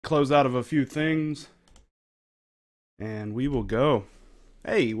close out of a few things, and we will go.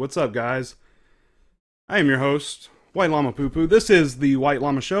 Hey, what's up, guys? I am your host, White Llama Poo Poo. This is the White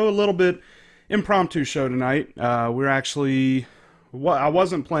Llama Show, a little bit impromptu show tonight. We're actually... I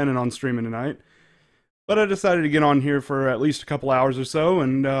wasn't planning on streaming tonight, but I decided to get on here for at least a couple hours or so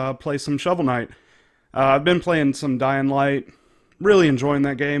and play some Shovel Knight. I've been playing some Dying Light, really enjoying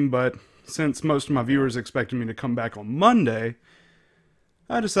that game, but since most of my viewers expected me to come back on Monday,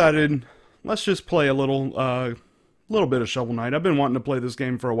 I decided, let's just play a little bit of Shovel Knight. I've been wanting to play this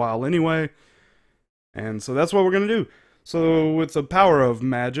game for a while anyway, and so that's what we're going to do. So with the power of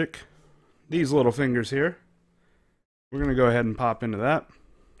magic, these little fingers here, we're going to go ahead and pop into that.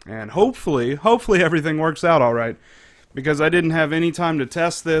 And hopefully everything works out alright, because I didn't have any time to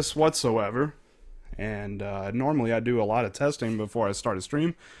test this whatsoever. And normally I do a lot of testing before I start a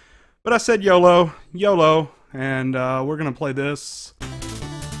stream. But I said YOLO, and we're going to play this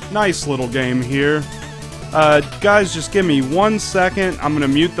nice little game here. Guys, just give me 1 second. I'm going to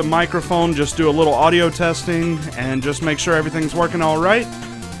mute the microphone, just do a little audio testing, and just make sure everything's working alright.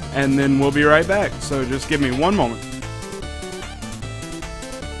 And then we'll be right back. So just give me 1 moment.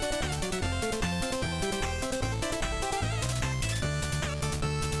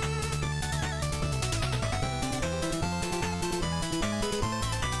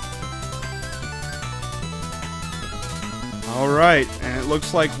 Alright, and it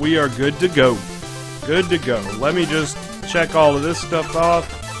looks like we are good to go. Good to go. Let me just check all of this stuff off.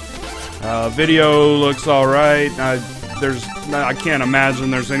 Video looks alright. I can't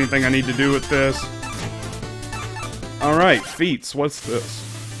imagine there's anything I need to do with this. Alright, feats. What's this?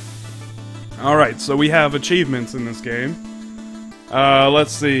 Alright, so we have achievements in this game.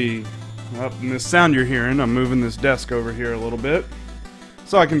 Let's see. And this sound you're hearing, I'm moving this desk over here a little bit,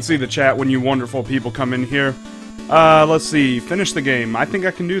 so I can see the chat when you wonderful people come in here. Let's see, finish the game. I think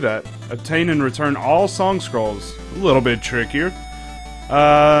I can do that. Obtain and return all song scrolls. A little bit trickier.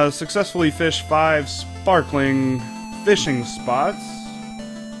 Successfully fish 5 sparkling fishing spots.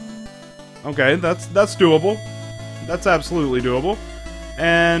 Okay, that's doable. That's absolutely doable.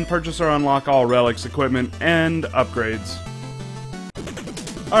 And purchase or unlock all relics, equipment, and upgrades.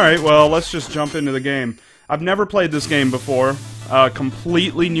 Alright, well, let's just jump into the game. I've never played this game before.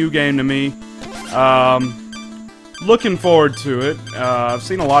 Completely new game to me. Looking forward to it. I've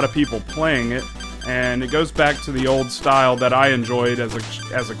seen a lot of people playing it, and it goes back to the old style that I enjoyed as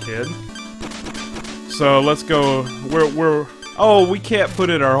a kid. So let's go. Oh, we can't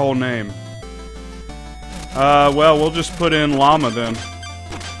put in our whole name. Well, we'll just put in Llama then,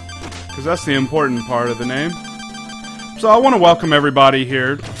 because that's the important part of the name. So I want to welcome everybody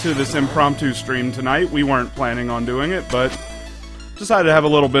here to this impromptu stream tonight. We weren't planning on doing it, but decided to have a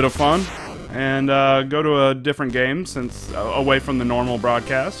little bit of fun and go to a different game since away from the normal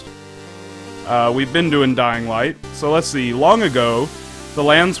broadcast. We've been doing Dying Light, so let's see. Long ago, the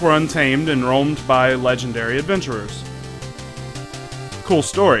lands were untamed and roamed by legendary adventurers. Cool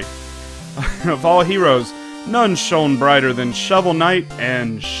story. Of all heroes, none shone brighter than Shovel Knight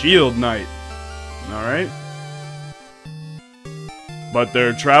and Shield Knight. Alright? But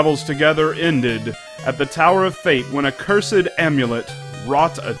their travels together ended at the Tower of Fate when a cursed amulet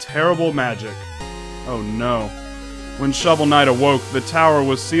wrought a terrible magic. Oh no. When Shovel Knight awoke, the tower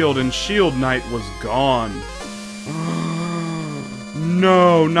was sealed and Shield Knight was gone.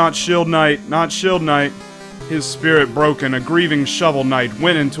 No, not Shield Knight, not Shield Knight. His spirit broken, a grieving Shovel Knight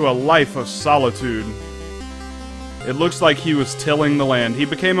went into a life of solitude. It looks like he was tilling the land. He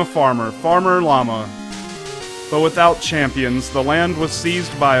became a farmer, Farmer Llama. But without champions, the land was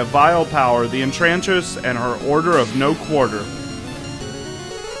seized by a vile power, the Enchantress and her Order of No Quarter.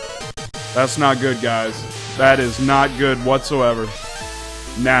 That's not good, guys. That is not good whatsoever.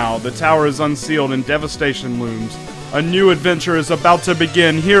 Now, the tower is unsealed and devastation looms. A new adventure is about to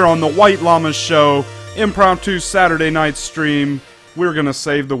begin here on the White Llama Show, impromptu Saturday night stream. We're gonna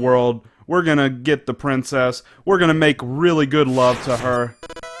save the world. We're gonna get the princess. We're gonna make really good love to her.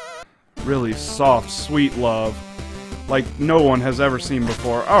 Really soft, sweet love. Like no one has ever seen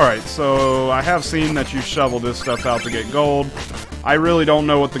before. Alright, so I have seen that you shovel this stuff out to get gold. I really don't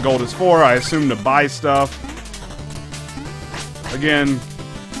know what the gold is for. I assume to buy stuff. Again,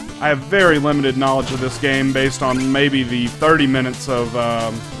 I have very limited knowledge of this game based on maybe the 30 minutes of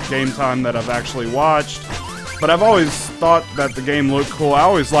game time that I've actually watched. But I've always thought that the game looked cool. I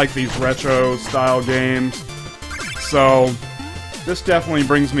always like these retro style games. So this definitely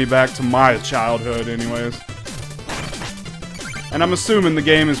brings me back to my childhood anyways. And I'm assuming the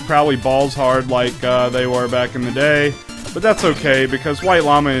game is probably balls hard like they were back in the day. But that's okay, because White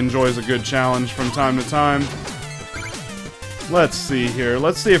Llama enjoys a good challenge from time to time. Let's see here.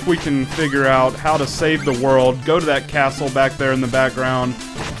 Let's see if we can figure out how to save the world. Go to that castle back there in the background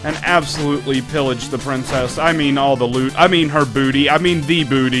and absolutely pillage the princess. I mean all the loot. I mean her booty. I mean the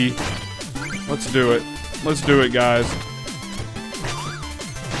booty. Let's do it. Let's do it, guys.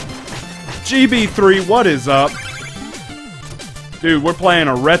 GB3, what is up? Dude, we're playing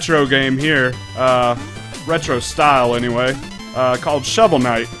a retro game here. Retro style, anyway. Called Shovel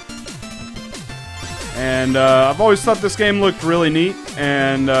Knight. And I've always thought this game looked really neat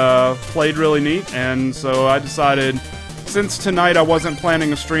and played really neat, and so I decided, since tonight I wasn't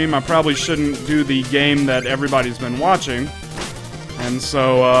planning a stream, I probably shouldn't do the game that everybody's been watching. And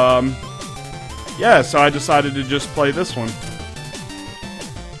so, yeah, so I decided to just play this one.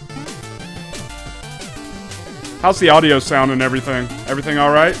 How's the audio sound and everything? Everything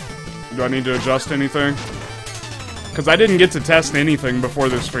alright? Do I need to adjust anything? Because I didn't get to test anything before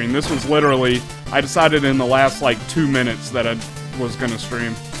this stream. This was literally, I decided in the last, like, 2 minutes that I was gonna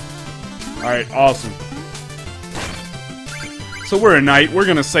stream. Alright, awesome. So we're a knight. We're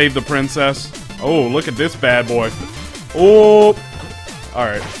gonna save the princess. Oh, look at this bad boy. Oh!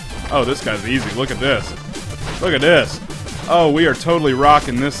 Alright. Oh, this guy's easy. Look at this. Look at this. Oh, we are totally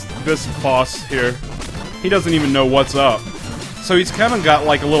rocking this boss here. He doesn't even know what's up. So he's kind of got,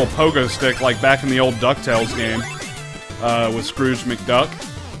 like, a little pogo stick, like back in the old DuckTales game. With Scrooge McDuck.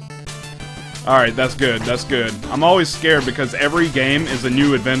 Alright, that's good, that's good. I'm always scared because every game is a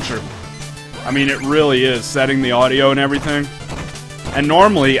new adventure. I mean, it really is, setting the audio and everything. And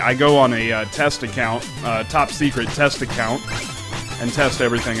normally, I go on a test account, top secret test account, and test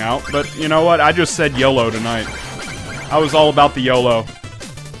everything out. But, you know what, I just said YOLO tonight. I was all about the YOLO.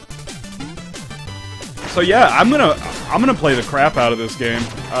 So yeah, I'm gonna play the crap out of this game.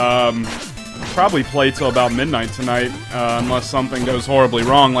 Probably play till about midnight tonight, unless something goes horribly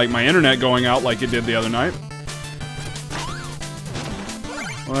wrong, like my internet going out like it did the other night.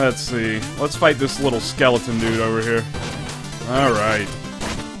 Let's see. Let's fight this little skeleton dude over here. Alright.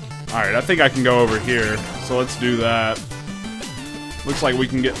 Alright, I think I can go over here, so let's do that. Looks like we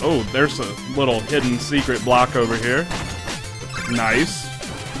can get... Oh, there's a little hidden secret block over here. Nice.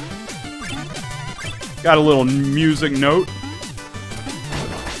 Got a little music note.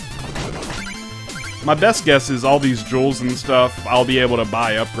 My best guess is all these jewels and stuff, I'll be able to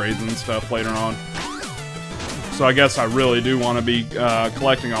buy upgrades and stuff later on. So I guess I really do want to be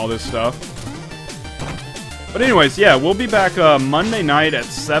collecting all this stuff. But anyways, yeah, we'll be back Monday night at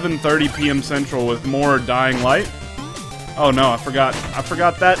 7:30 p.m. Central with more Dying Light. Oh no, I forgot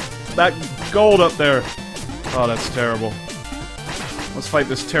that gold up there. Oh, that's terrible. Let's fight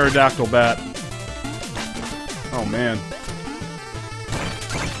this pterodactyl bat. Oh man.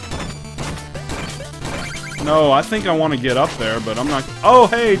 No, I think I want to get up there, but I'm not... Oh,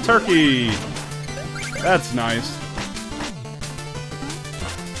 hey, turkey! That's nice.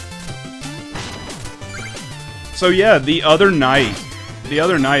 So yeah, the other night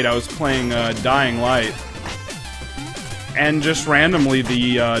I was playing Dying Light, and just randomly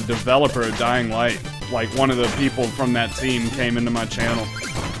the developer of Dying Light, like one of the people from that team, came into my channel.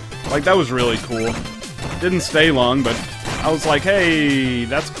 Like, that was really cool. Didn't stay long, but I was like, hey,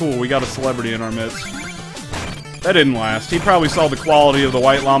 that's cool, we got a celebrity in our midst. That didn't last. He probably saw the quality of the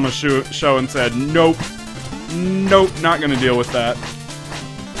White Llama show and said, nope, nope, not gonna deal with that.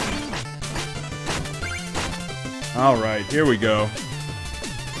 Alright, here we go.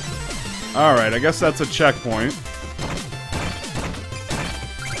 Alright, I guess that's a checkpoint.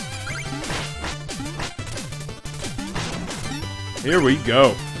 Here we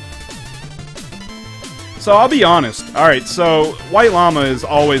go. So I'll be honest. Alright, so White Llama is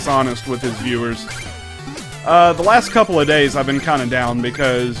always honest with his viewers. The last couple of days I've been kind of down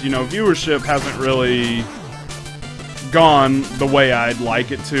because, you know, viewership hasn't really gone the way I'd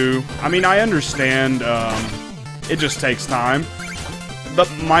like it to. I mean, I understand it just takes time.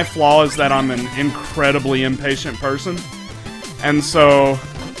 But my flaw is that I'm an incredibly impatient person. And so,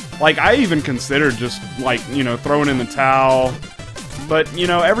 like, I even considered just, like, you know, throwing in the towel. But, you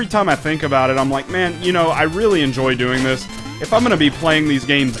know, every time I think about it, I'm like, man, you know, I really enjoy doing this. If I'm going to be playing these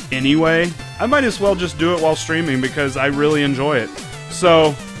games anyway, I might as well just do it while streaming because I really enjoy it.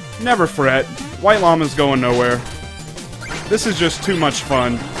 So, never fret. White Llama's going nowhere. This is just too much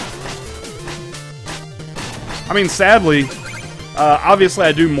fun. I mean, sadly, obviously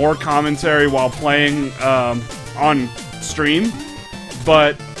I do more commentary while playing on stream,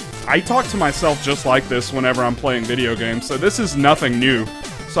 but I talk to myself just like this whenever I'm playing video games, so this is nothing new.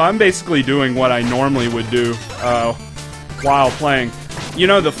 So I'm basically doing what I normally would do while playing. You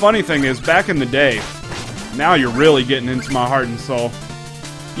know, the funny thing is, back in the day, now you're really getting into my heart and soul.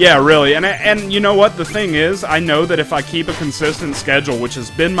 Yeah, really, and you know what? The thing is, I know that if I keep a consistent schedule, which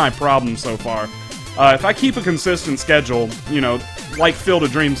has been my problem so far, if I keep a consistent schedule, you know, like Field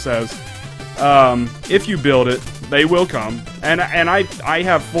of Dreams says, if you build it, they will come. And I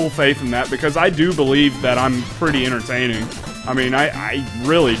have full faith in that, because I do believe that I'm pretty entertaining. I mean, I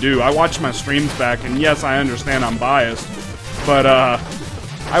really do. I watch my streams back, and yes, I understand I'm biased, but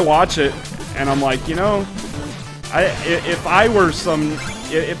I watch it, and I'm like, you know, if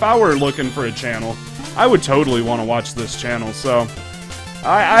I were looking for a channel, I would totally want to watch this channel, so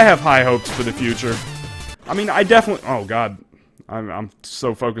I have high hopes for the future. I mean, I definitely... Oh, God. I'm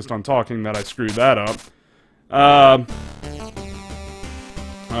so focused on talking that I screwed that up.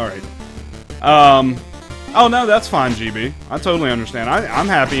 Alright. Oh, no, that's fine, GB. I totally understand. I'm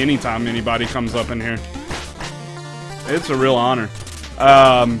happy anytime anybody comes up in here. It's a real honor.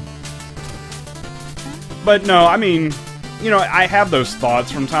 But no, I mean... You know, I have those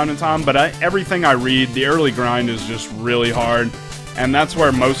thoughts from time to time, but everything I read, the early grind is just really hard, and that's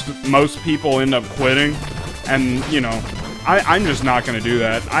where most people end up quitting. And you know, I'm just not going to do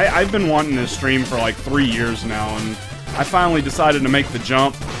that. I've been wanting to stream for like 3 years now, and I finally decided to make the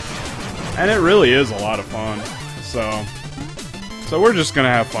jump, and it really is a lot of fun. So we're just gonna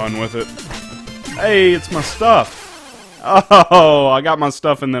have fun with it. Hey, it's my stuff. Oh, I got my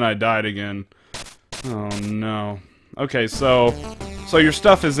stuff and then I died again. Oh no. Okay, so your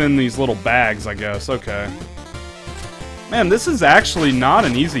stuff is in these little bags, I guess. Okay. Man, this is actually not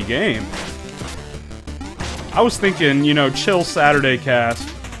an easy game. I was thinking, you know, chill Saturday cast,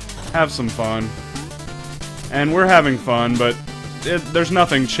 have some fun. And we're having fun, but there's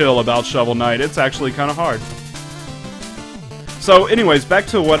nothing chill about Shovel Knight. It's actually kind of hard. So, anyways, back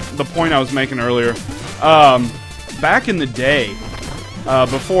to the point I was making earlier. Back in the day,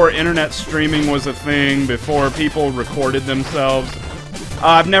 before internet streaming was a thing, before people recorded themselves.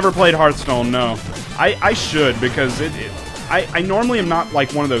 I've never played Hearthstone, no. I should, because I normally am not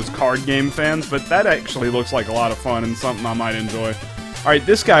like one of those card game fans, but that actually looks like a lot of fun and something I might enjoy. Alright,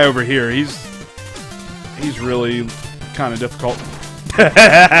 this guy over here, he's really kind of difficult.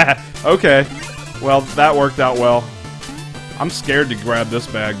 Okay, well, that worked out well. I'm scared to grab this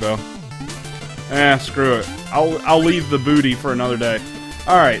bag, though. Screw it. I'll leave the booty for another day.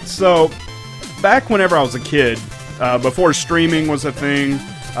 Alright, so, back whenever I was a kid, before streaming was a thing,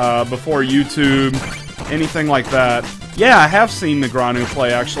 before YouTube, anything like that, yeah, I have seen Negranu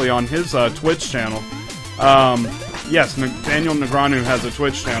play, actually, on his Twitch channel. Yes, Daniel Negranu has a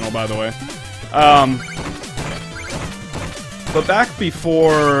Twitch channel, by the way. But back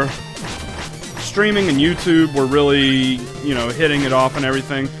before streaming and YouTube were really, you know, hitting it off and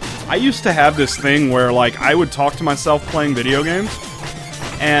everything, I used to have this thing where, like, I would talk to myself playing video games,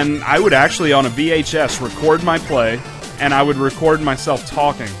 and I would actually, on a VHS, record my play, and I would record myself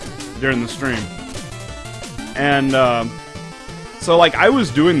talking during the stream. And, so, like, I was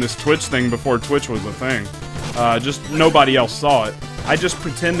doing this Twitch thing before Twitch was a thing. Just nobody else saw it. I just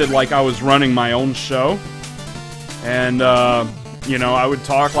pretended like I was running my own show, and, you know, I would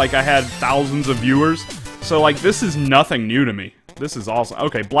talk like I had thousands of viewers. So, like, this is nothing new to me. This is awesome.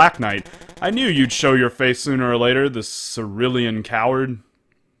 Okay, Black Knight. I knew you'd show your face sooner or later, the Cerulean coward.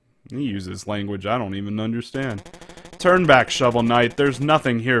 He uses language I don't even understand. Turn back, Shovel Knight. There's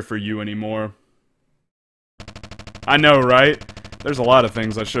nothing here for you anymore. I know, right? There's a lot of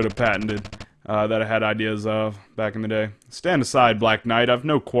things I should have patented that I had ideas of back in the day. Stand aside, Black Knight. I've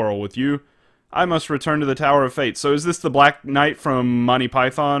no quarrel with you. I must return to the Tower of Fate. So is this the Black Knight from Monty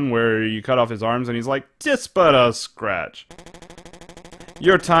Python, where you cut off his arms and he's like, just but a scratch?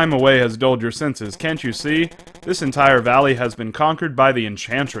 Your time away has dulled your senses, can't you see? This entire valley has been conquered by the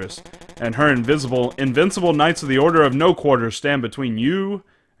Enchantress, and her invincible Knights of the Order of No Quarter stand between you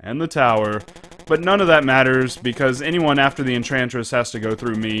and the tower. But none of that matters, because anyone after the Enchantress has to go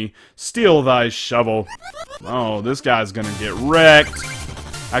through me. Steal thy shovel. Oh, this guy's gonna get wrecked.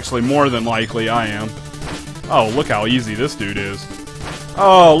 Actually, more than likely, I am. Oh, look how easy this dude is.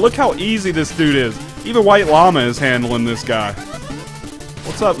 Oh, look how easy this dude is. Even White Llama is handling this guy.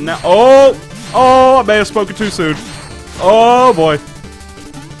 What's up now? Oh! Oh, I may have spoken too soon. Oh, boy.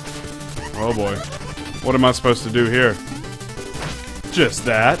 Oh, boy. What am I supposed to do here? Just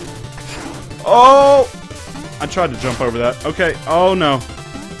that. Oh! I tried to jump over that. Okay. Oh, no.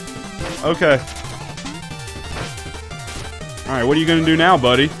 Okay. Alright, what are you gonna do now,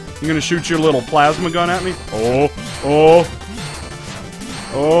 buddy? You gonna shoot your little plasma gun at me? Oh. Oh.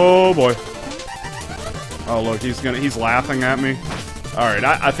 Oh, boy. Oh, look, he's laughing at me. Alright,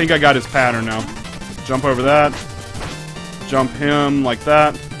 I think I got his pattern now. Jump over that. Jump him like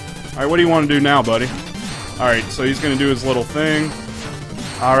that. Alright, what do you want to do now, buddy? Alright, so he's going to do his little thing.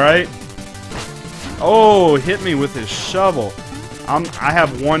 Alright. Oh, hit me with his shovel. I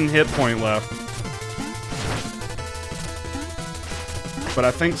have 1 hit point left. But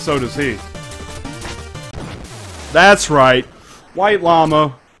I think so does he. That's right. White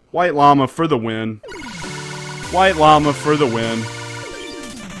Llama. White Llama for the win. White Llama for the win.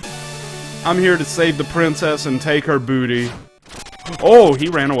 I'm here to save the princess and take her booty. Oh, he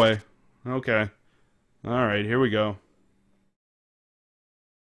ran away. Okay. Alright, here we go.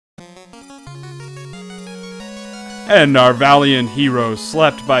 And our valiant hero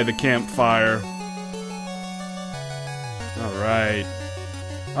slept by the campfire. Alright.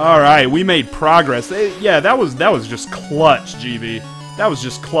 Alright, we made progress. Yeah, that was just clutch, GB. That was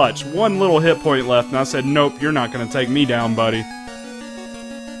just clutch. 1 little hit point left, and I said, nope, you're not gonna take me down, buddy.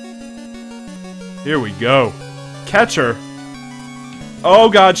 Here we go. Catch her. Oh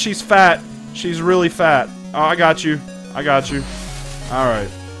god, she's fat. She's really fat. Oh, I got you. I got you. Alright.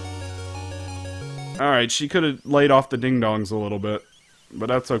 Alright, she could have laid off the ding-dongs a little bit. But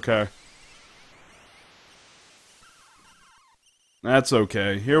that's okay. That's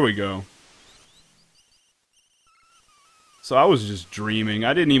okay. Here we go. So I was just dreaming.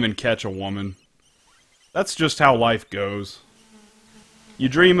 I didn't even catch a woman. That's just how life goes. You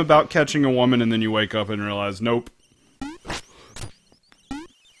dream about catching a woman and then you wake up and realize, nope.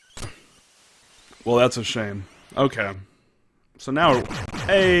 Well, that's a shame. Okay. So now,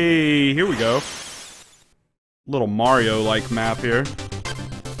 hey, here we go. Little Mario-like map here.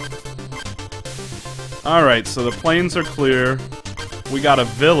 Alright, so the plains are clear. We got a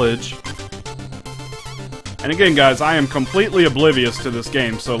village. And again, guys, I am completely oblivious to this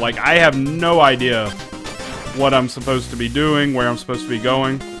game, so, like, I have no idea what I'm supposed to be doing, where I'm supposed to be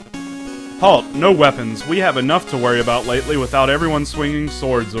going. Halt, no weapons. We have enough to worry about lately without everyone swinging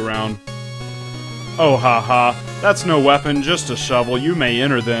swords around. Oh, haha. That's no weapon, just a shovel. You may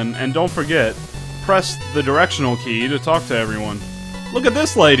enter then, and don't forget, press the directional key to talk to everyone. Look at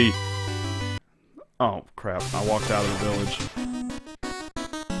this lady! Oh, crap. I walked out of the village.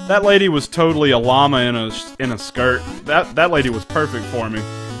 That lady was totally a llama in a skirt. That lady was perfect for me.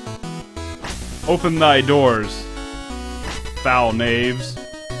 Open thy doors, foul knaves.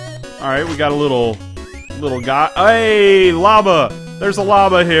 Alright, we got a little guy. Hey, Llama! There's a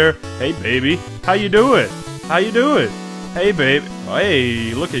llama here. Hey, baby. How you doing? How you doing? Hey, babe.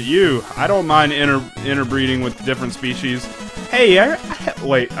 Hey, look at you. I don't mind interbreeding with different species. Hey,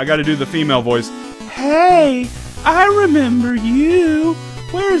 wait, I gotta do the female voice. Hey, I remember you.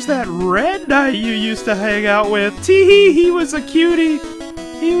 Where's that red knight you used to hang out with? Tee-hee, he was a cutie.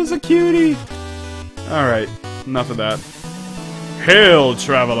 He was a cutie. Alright, enough of that. Hail,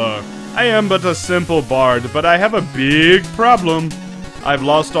 traveler. I am but a simple bard, but I have a big problem. I've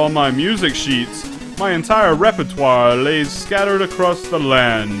lost all my music sheets. My entire repertoire lays scattered across the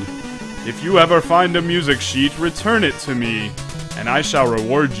land. If you ever find a music sheet, return it to me, and I shall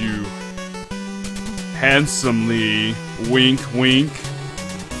reward you handsomely. Wink, wink.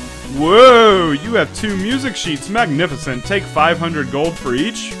 Whoa, you have 2 music sheets. Magnificent. Take 500 gold for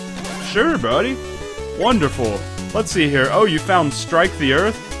each? Sure, buddy. Wonderful. Let's see here. Oh, you found Strike the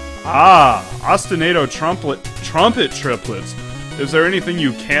Earth? Ah, ostinato trumpet triplets. Is there anything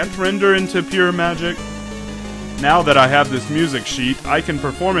you can't render into pure magic? Now that I have this music sheet, I can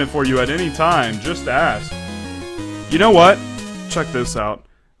perform it for you at any time. Just ask. You know what? Check this out.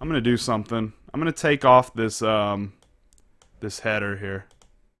 I'm gonna do something. I'm gonna take off this, this header here.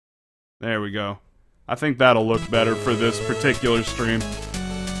 There we go. I think that'll look better for this particular stream.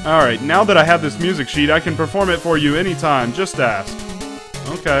 Alright, now that I have this music sheet, I can perform it for you anytime. Just ask.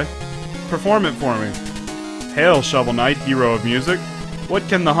 Okay. Perform it for me. Hail, Shovel Knight, hero of music. What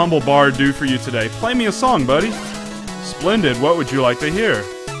can the humble bard do for you today? Play me a song, buddy. Splendid. What would you like to hear?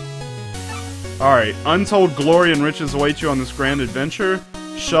 Alright. Untold glory and riches await you on this grand adventure.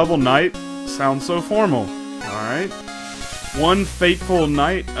 Shovel Knight. Sounds so formal. Alright. One fateful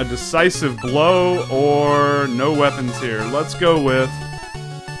night, a decisive blow, or no weapons here. Let's go with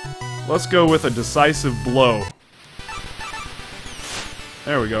a decisive blow.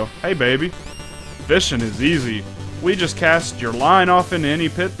 There we go. Hey, baby. Fishing is easy. We just cast your line off into any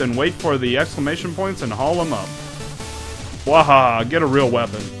pit, then wait for the exclamation points and haul them up. Waha, get a real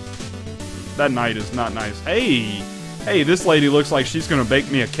weapon. That knight is not nice. Hey! Hey, this lady looks like she's gonna bake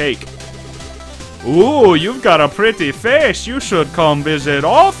me a cake. Ooh, you've got a pretty face. You should come visit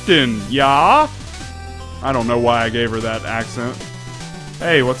often, yeah? I don't know why I gave her that accent.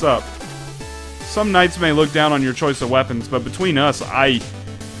 Hey, what's up? Some knights may look down on your choice of weapons, but between us, I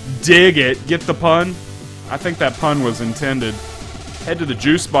dig it. Get the pun? I think that pun was intended. Head to the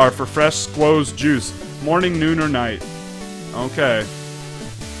juice bar for fresh squoze juice. Morning, noon, or night. Okay.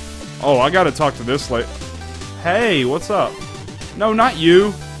 Oh, I gotta talk to this lady. Hey, what's up? No, not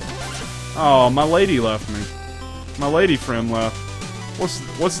you. Oh, my lady left me. My lady friend left.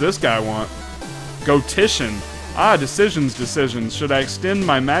 What's this guy want? Gotition. Ah, decisions. Should I extend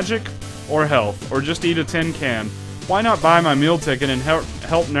my magic or health? Or just eat a tin can? Why not buy my meal ticket and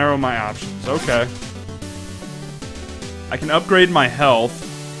help narrow my options? Okay. I can upgrade my health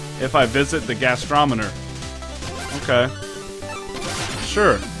if I visit the gastrometer. Okay.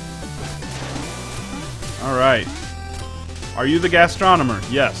 Sure. Alright. Are you the gastronomer?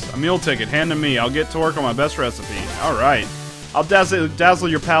 Yes. A meal ticket. Hand to me. I'll get to work on my best recipe. Alright. I'll dazzle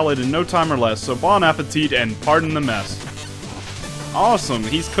your palate in no time or less, so bon appetit and pardon the mess. Awesome.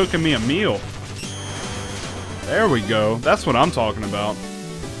 He's cooking me a meal. There we go. That's what I'm talking about.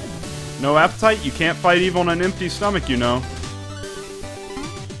 No appetite? You can't fight evil on an empty stomach, you know.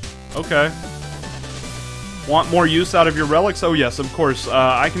 Okay. Want more use out of your relics? Oh yes, of course.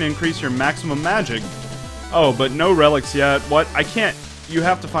 I can increase your maximum magic. Oh, but no relics yet. What? I can't. You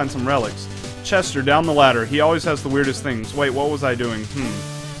have to find some relics. Chester, down the ladder. He always has the weirdest things. Wait, what was I doing?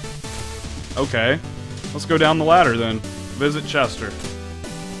 Okay. Let's go down the ladder then. Visit Chester.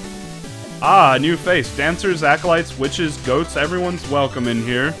 Ah, a new face. Dancers, acolytes, witches, goats. Everyone's welcome in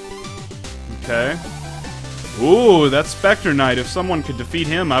here. Okay. Ooh, that's Spectre Knight. If someone could defeat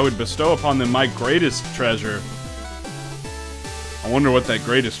him, I would bestow upon them my greatest treasure. I wonder what that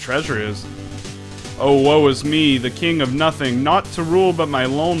greatest treasure is. Oh, woe is me, the king of nothing, not to rule but my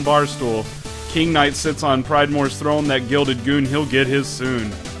lone barstool. King Knight sits on Pridemoor's throne, that gilded goon, he'll get his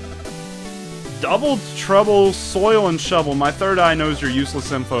soon. Double trouble, soil and shovel, my third eye knows your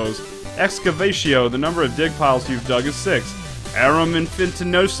useless infos. Excavatio, the number of dig piles you've dug is 6. Arum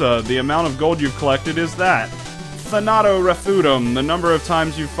infintinosa, the amount of gold you've collected is that. Thanato refutum, the number of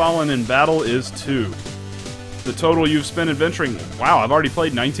times you've fallen in battle is 2. The total you've spent adventuring... Wow, I've already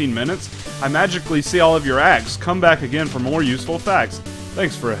played 19 minutes? I magically see all of your acts. Come back again for more useful facts.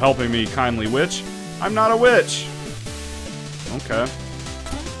 Thanks for helping me, kindly witch. I'm not a witch. Okay.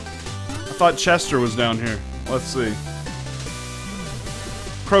 I thought Chester was down here. Let's see.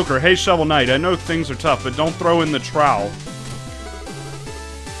 Croaker, hey Shovel Knight, I know things are tough, but don't throw in the trowel.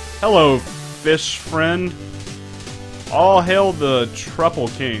 Hello, fish friend. All hail the Truffle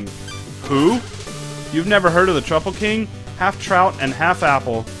King. Who? You've never heard of the Truffle King? Half trout and half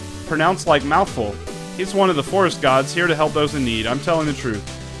apple. Pronounced like mouthful. He's one of the forest gods, here to help those in need. I'm telling the truth.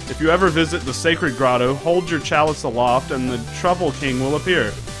 If you ever visit the sacred grotto, hold your chalice aloft and the Truffle King will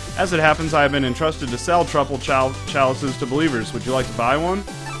appear. As it happens, I have been entrusted to sell truffle chalices to believers. Would you like to buy one?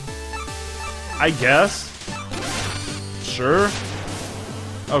 I guess. Sure.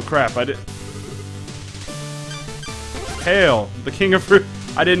 Oh crap, I did... Hail, the king of fruit...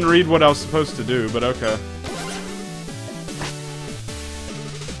 I didn't read what I was supposed to do, but okay.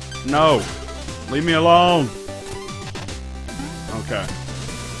 No. Leave me alone. Okay.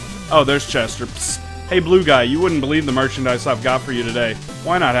 Oh, there's Chester. Psst. Hey, blue guy, you wouldn't believe the merchandise I've got for you today.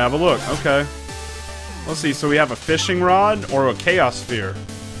 Why not have a look? Okay. Let's see, so we have a fishing rod or a chaos sphere.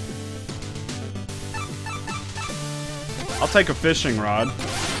 I'll take a fishing rod.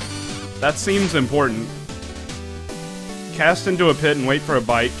 That seems important. Cast into a pit and wait for a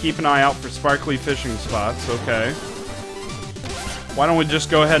bite. Keep an eye out for sparkly fishing spots. Okay. Why don't we just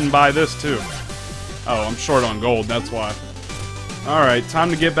go ahead and buy this too? Oh, I'm short on gold, that's why. Alright, time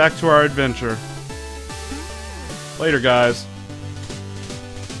to get back to our adventure. Later, guys.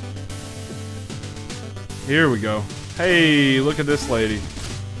 Here we go. Hey, look at this lady.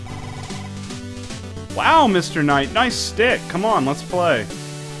 Wow, Mr. Knight, nice stick. Come on, let's play.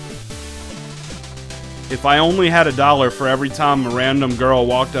 If I only had $1 for every time a random girl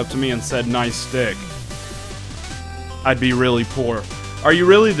walked up to me and said, nice stick, I'd be really poor. Are you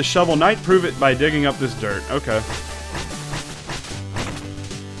really the Shovel Knight? Prove it by digging up this dirt. Okay.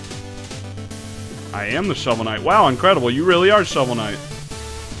 I am the Shovel Knight. Wow, incredible. You really are Shovel Knight.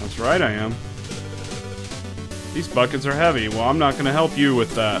 That's right, I am. These buckets are heavy. Well, I'm not going to help you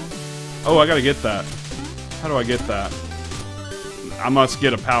with that. Oh, I got to get that. How do I get that? I must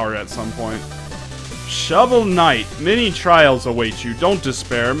get a power at some point. Shovel Knight. Many trials await you. Don't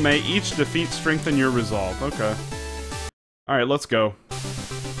despair. May each defeat strengthen your resolve. Okay. Alright, let's go.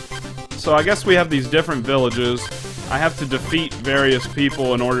 So I guess we have these different villages. I have to defeat various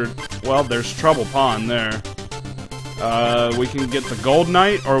people in order... Well, there's Trouble Pond there. We can get the Gold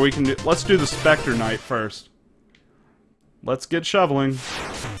Knight, or we can do... Let's do the Spectre Knight first. Let's get shoveling.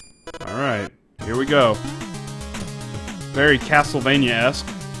 Alright, here we go. Very Castlevania-esque,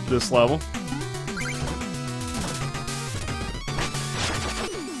 this level.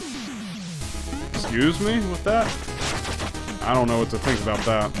 Excuse me with that? I don't know what to think about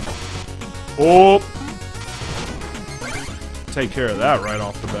that. Oh! Take care of that right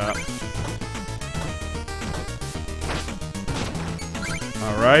off the bat.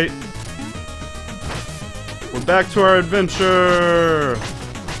 Alright. We're back to our adventure!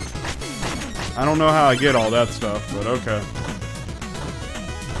 I don't know how I get all that stuff, but okay.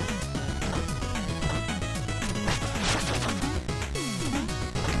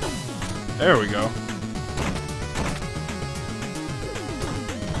 There we go.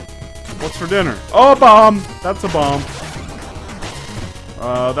 What's for dinner? Oh, a bomb! That's a bomb.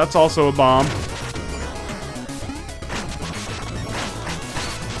 That's also a bomb.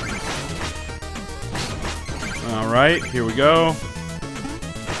 Alright, here we go.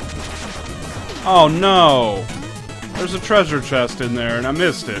 Oh no! There's a treasure chest in there and I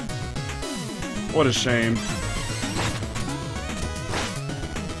missed it. What a shame.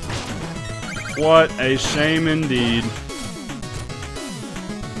 What a shame indeed.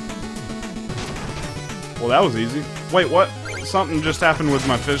 Well, that was easy. Wait, what? Something just happened with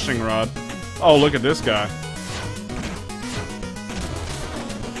my fishing rod. Oh, look at this guy.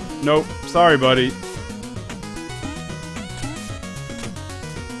 Nope. Sorry, buddy.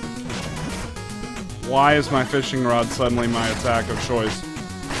 Why is my fishing rod suddenly my attack of choice?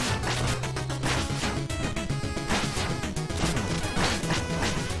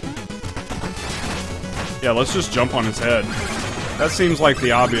 Yeah, let's just jump on his head. That seems like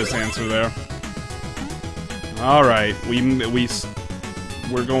the obvious answer there. Alright,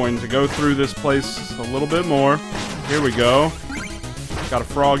 we're going to go through this place a little bit more. Here we go. Got a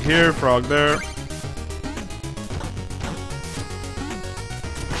frog here, frog there.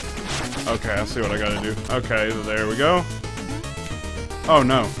 Okay, I see what I gotta do. Okay, there we go. Oh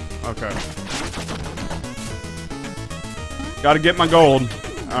no. Okay. Gotta get my gold.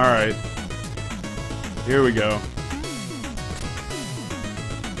 Alright. Here we go.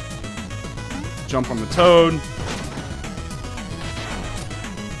 Jump on the toad.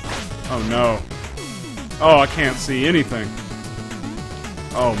 Oh no. Oh, I can't see anything.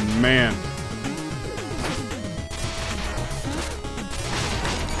 Oh man.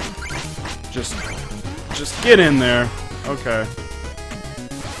 Just get in there. Okay.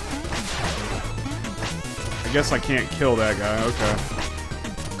 I guess I can't kill that guy. Okay.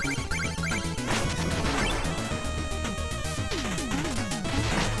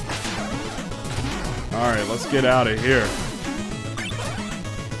 Alright, let's get out of here.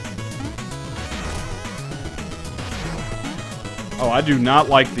 Oh, I do not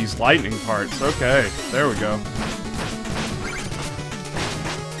like these lightning parts. Okay, there we go.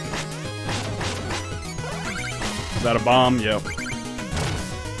 Is that a bomb? Yep.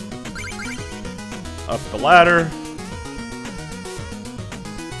 Up the ladder.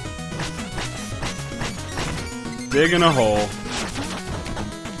 Digging a hole.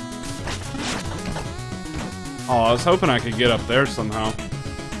 Oh, I was hoping I could get up there somehow.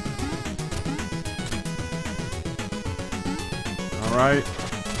 Alright.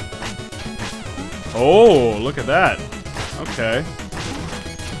 Oh, look at that. Okay.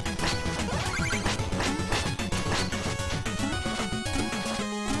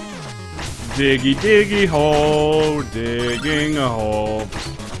 Diggy diggy hole, digging a hole.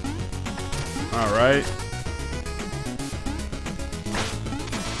 Alright.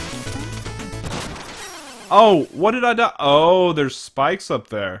 Oh, what did I do? Oh, there's spikes up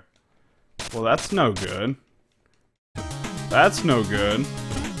there. Well, that's no good. That's no good.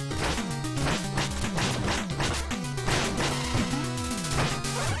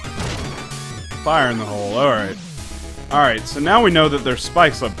 Fire in the hole, alright. Alright, so now we know that there's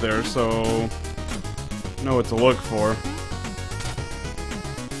spikes up there, so know what to look for.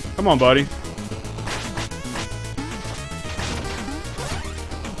 Come on, buddy.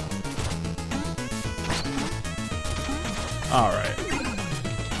 Alright.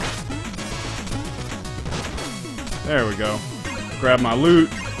 There we go. Grab my loot.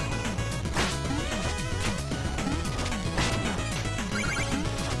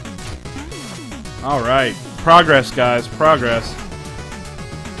 Alright. Progress, guys. Progress.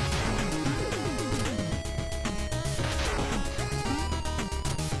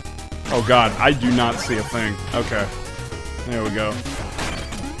 Oh god, I do not see a thing. Okay. There we go.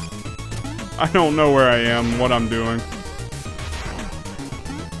 I don't know where I am, what I'm doing.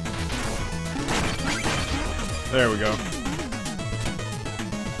 There we go.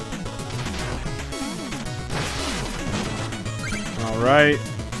 Alright.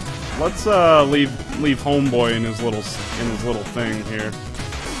 Let's leave homeboy in his little thing here.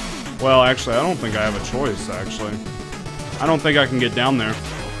 Well, actually, I don't think I have a choice, actually. I don't think I can get down there.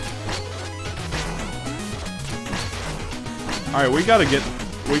 Alright, we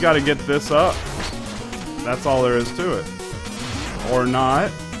we gotta get this up. That's all there is to it. Or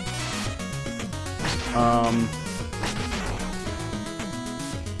not.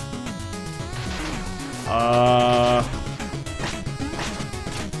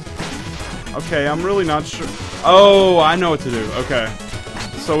 Okay, I'm really not sure. Oh, I know what to do. Okay.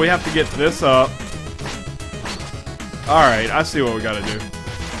 So we have to get this up. Alright, I see what we gotta do.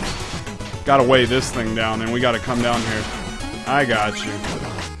 Gotta weigh this thing down, and we gotta come down here. I got you.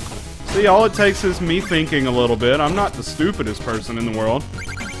 See, all it takes is me thinking a little bit. I'm not the stupidest person in the world.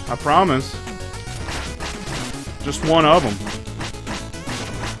 I promise. Just one of them.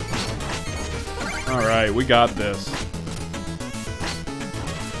 Alright, we got this.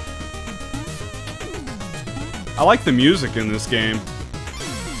 I like the music in this game.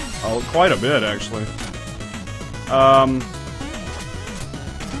 Oh, quite a bit, actually.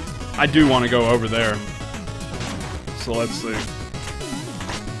 I do want to go over there. So let's see.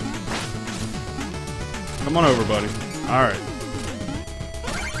 Come on over, buddy. Alright.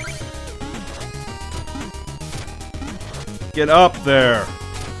 Get up there!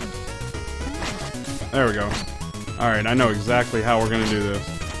 There we go. Alright, I know exactly how we're gonna do this.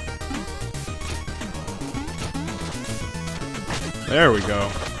 There we go.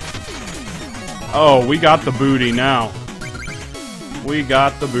 Oh, we got the booty now. We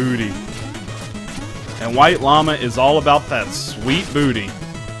got the booty. And White Llama is all about that sweet booty.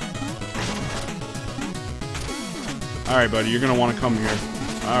 Alright, buddy, you're gonna want to come here.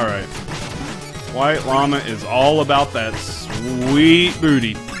 Alright. White Llama is all about that sweet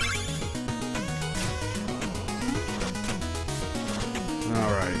booty.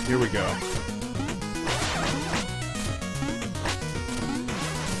 Alright, here we go.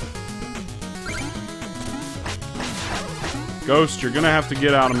 Ghost, you're gonna have to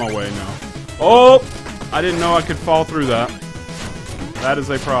get out of my way now. Oh! I didn't know I could fall through that. That is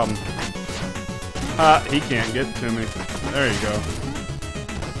a problem. He can't get to me. There you go.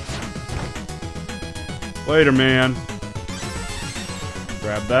 Later, man.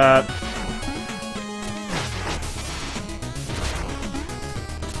 Grab that.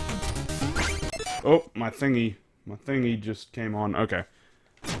 Oh, my thingy just came on. Okay.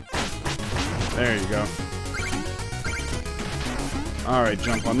 There you go. Alright,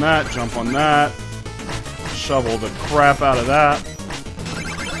 jump on that, jump on that. Shovel the crap out of that.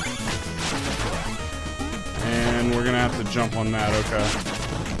 And we're gonna have to jump on that, okay.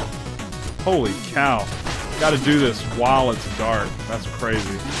 Holy cow. Gotta do this while it's dark. That's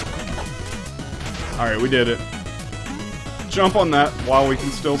crazy. Alright, we did it. Jump on that while we can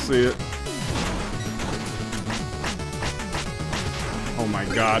still see it. Oh my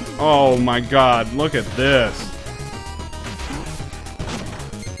god. Oh my god, look at this.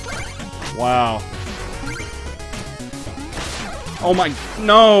 Wow. Oh my...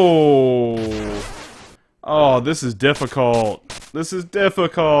 No! Oh, this is difficult. This is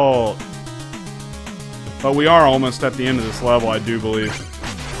difficult. But we are almost at the end of this level, I do believe.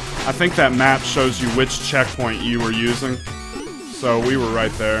 I think that map shows you which checkpoint you were using. So we were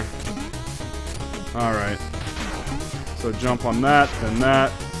right there. Alright. So jump on that, then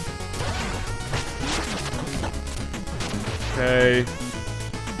that. Okay.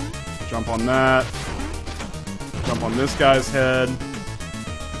 Jump on that. Jump on this guy's head.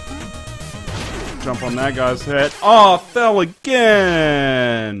 Jump on that guy's head. Oh, fell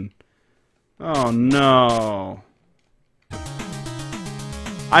again! Oh no.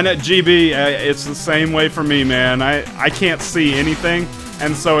 I know, GB, it's the same way for me, man. I can't see anything,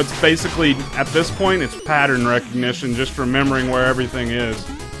 and so it's basically, at this point, it's pattern recognition, just remembering where everything is.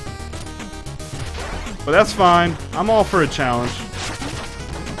 But that's fine. I'm all for a challenge.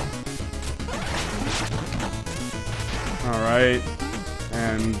 Alright.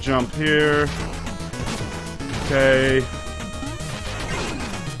 And jump here. Okay.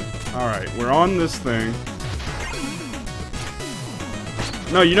 Alright, we're on this thing.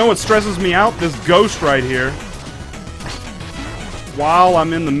 No, you know what stresses me out? This ghost right here. While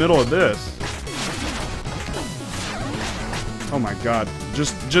I'm in the middle of this. Oh my god.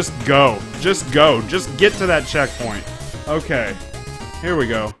 Just go. Just go. Just get to that checkpoint. Okay. Here we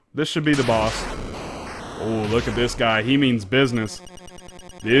go. This should be the boss. Oh, look at this guy. He means business.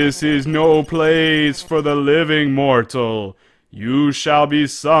 This is no place for the living mortal. You shall be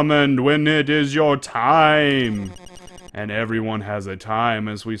summoned when it is your time. And everyone has a time,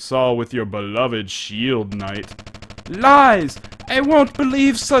 as we saw with your beloved Shield Knight. Lies! I won't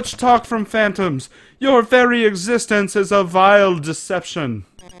believe such talk from phantoms. Your very existence is a vile deception.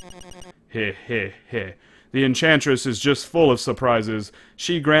 Heh heh heh. The Enchantress is just full of surprises.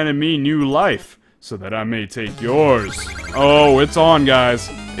 She granted me new life. so that I may take yours. Oh, it's on, guys.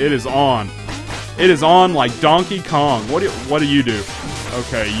 It is on. It is on like Donkey Kong. What do you do?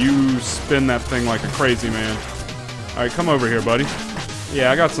 Okay, you spin that thing like a crazy man. Alright, come over here, buddy.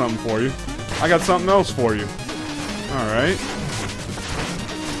 Yeah, I got something for you. I got something else for you. Alright.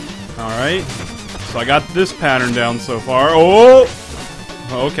 Alright. So I got this pattern down so far. Oh!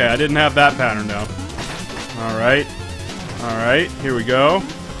 Okay, I didn't have that pattern down. Alright. Alright, here we go.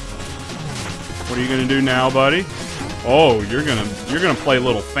 What are you gonna do now, buddy? Oh, you're gonna play a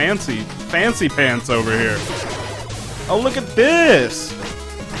little fancy pants over here. Oh, look at this!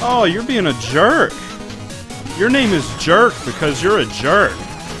 Oh, you're being a jerk. Your name is Jerk because you're a jerk.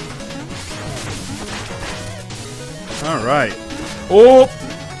 Alright. Oh!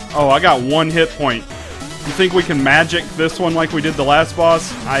 Oh, I got 1 hit point. You think we can magic this one like we did the last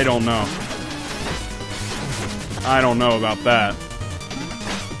boss? I don't know. I don't know about that.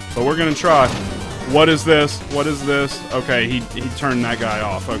 But we're gonna try. What is this? What is this? Okay, he turned that guy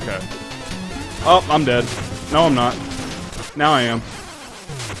off. Okay. Oh, I'm dead. No, I'm not. Now I am.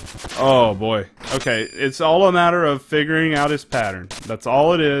 Oh, boy. Okay, it's all a matter of figuring out his pattern. That's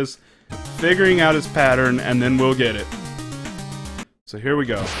all it is. Figuring out his pattern, and then we'll get it. So here we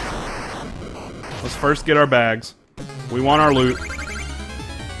go. Let's first get our bags. We want our loot.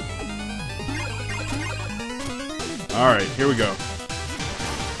 Alright, here we go.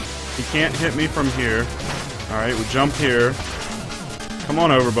 He can't hit me from here. Alright, we jump here. Come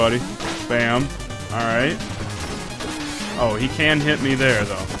on over, buddy. Bam. Alright. Oh, he can hit me there,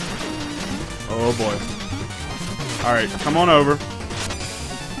 though. Oh, boy. Alright, come on over.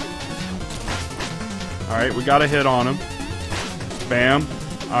 Alright, we got a hit on him. Bam.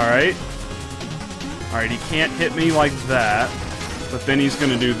 Alright. Alright, he can't hit me like that. But then he's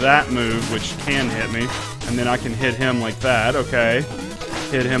going to do that move, which can hit me. And then I can hit him like that. Okay.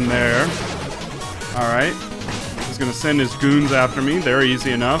 Hit him there. Alright. He's going to send his goons after me. They're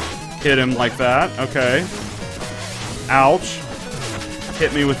easy enough. Hit him like that. Okay. Ouch.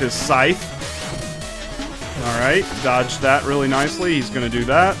 Hit me with his scythe. Alright. Dodge that really nicely. He's going to do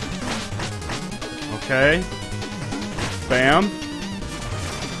that. Okay. Bam.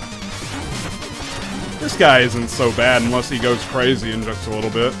 This guy isn't so bad unless he goes crazy in just a little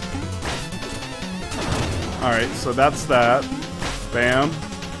bit. Alright, so that's that. Bam.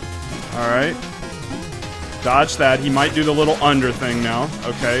 Alright. Dodge that. He might do the little under thing now.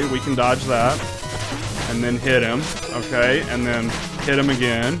 Okay, we can dodge that. And then hit him. Okay, and then hit him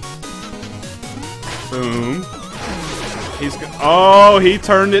again. Boom. Oh, he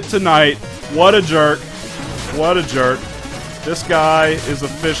turned it to night. What a jerk. What a jerk. This guy is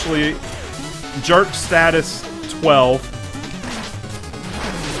officially jerk status 12.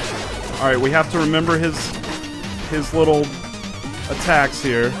 Alright, we have to remember his little attacks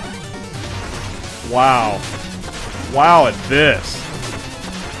here. Wow. Wow at this.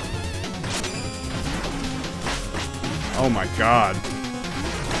 Oh my god.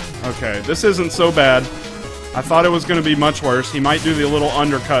 Okay, this isn't so bad. I thought it was going to be much worse. He might do the little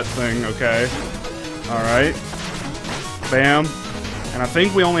undercut thing, okay. Alright. Bam. And I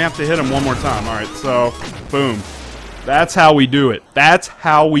think we only have to hit him one more time. Alright, so, boom. That's how we do it. That's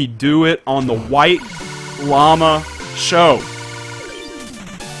how we do it on the White Llama Show.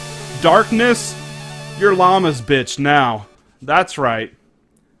 Darkness, you're Llama's bitch now. That's right.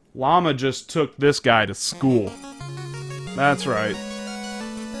 Llama just took this guy to school. That's right.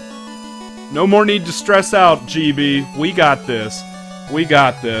 No more need to stress out, GB. We got this. We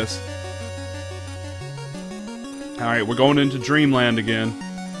got this. Alright, we're going into Dreamland again.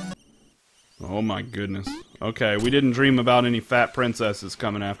 Oh my goodness. Okay, we didn't dream about any fat princesses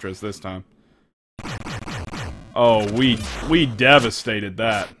coming after us this time. Oh, we devastated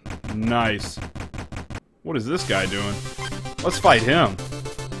that. Nice. What is this guy doing? Let's fight him.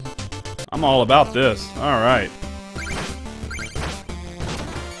 I'm all about this. Alright.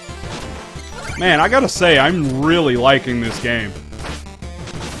 Man, I gotta say, I'm really liking this game.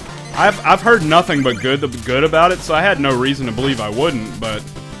 I've heard nothing but good about it, so I had no reason to believe I wouldn't, but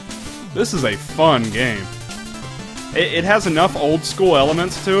this is a fun game. It has enough old school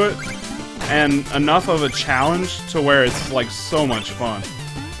elements to it, and enough of a challenge to where it's like so much fun.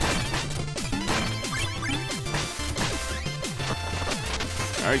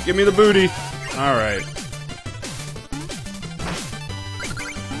 Alright, give me the booty. Alright.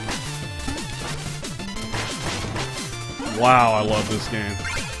 Wow, I love this game.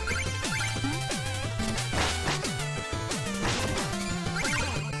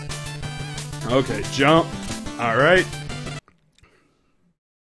 Okay, jump. Alright.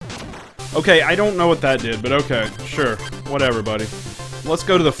 Okay, I don't know what that did, but okay, sure. Whatever, buddy. Let's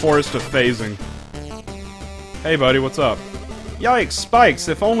go to the Forest of Phasing. Hey buddy, what's up? Yikes, spikes!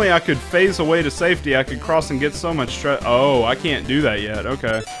 If only I could phase away to safety, I could cross and get so much oh, I can't do that yet,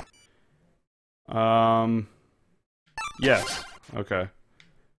 okay. Yes, okay.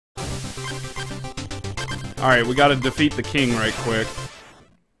 Alright, we gotta defeat the king right quick.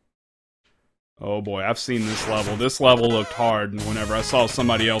 Oh boy, I've seen this level. This level looked hard whenever I saw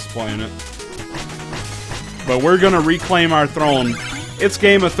somebody else playing it. But we're gonna reclaim our throne. It's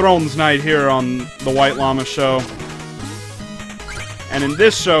Game of Thrones night here on the White Llama Show. And in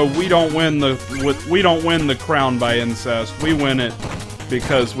this show, we don't win the crown by incest. We win it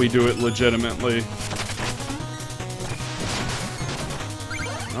because we do it legitimately.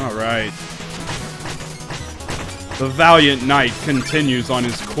 Alright. The valiant knight continues on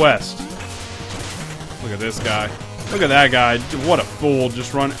his quest. Look at this guy. Look at that guy. What a fool.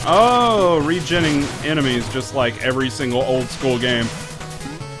 Just run. Oh, regenning enemies just like every single old school game.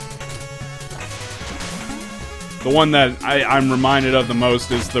 The one that I'm reminded of the most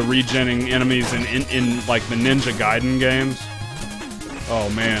is the regenning enemies in like the Ninja Gaiden games. Oh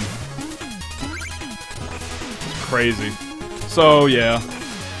man. It's crazy. So yeah.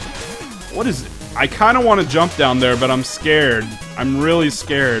 What is it? I kind of want to jump down there, but I'm scared. I'm really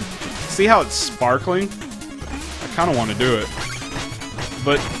scared. See how it's sparkling? I kind of want to do it.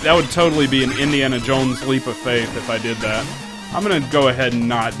 But that would totally be an Indiana Jones leap of faith if I did that. I'm going to go ahead and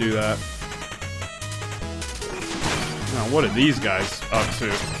not do that. Now, what are these guys up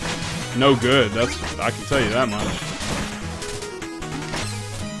to? No good. I can tell you that much.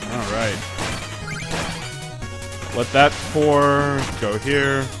 Alright. Let that pour. Go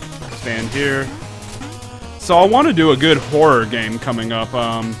here. Stand here. So I want to do a good horror game coming up.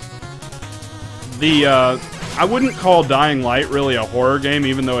 I wouldn't call Dying Light really a horror game,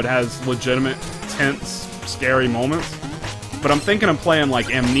 even though it has legitimate, tense, scary moments. But I'm thinking of playing like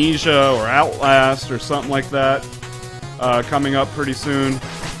Amnesia or Outlast or something like that coming up pretty soon.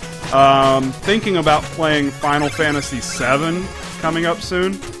 Thinking about playing Final Fantasy VII coming up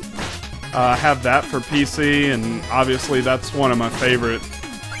soon. Have that for PC, and obviously that's one of my favorite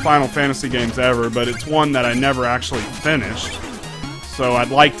Final Fantasy games ever, but it's one that I never actually finished. So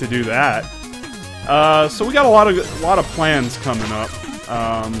I'd like to do that. So we got a lot of plans coming up.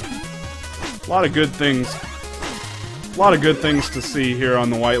 A lot of good things. A lot of good things to see here on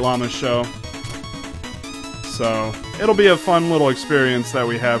the White Llama Show. So it'll be a fun little experience that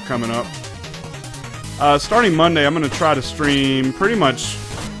we have coming up. Starting Monday, I'm going to try to stream pretty much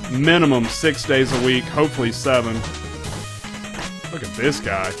minimum 6 days a week, hopefully 7. Look at this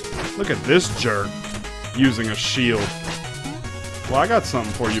guy. Look at this jerk using a shield. Well, I got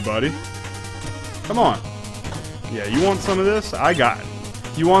something for you, buddy. Come on. Yeah, you want some of this? I got it.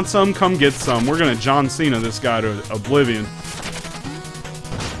 You want some? Come get some. We're gonna John Cena this guy to oblivion.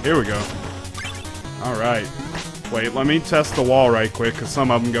 Here we go. Alright. Wait, let me test the wall right quick, because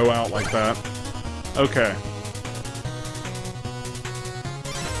some of them go out like that. Okay.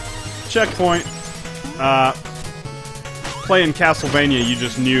 Checkpoint. Playing Castlevania, you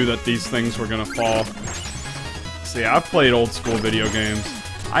just knew that these things were gonna fall. See, I've played old school video games.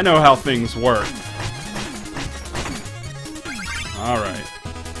 I know how things work. Alright.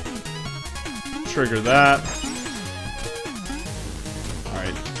 Trigger that.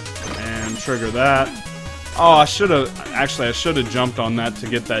 Alright. And trigger that. Oh, I should've jumped on that to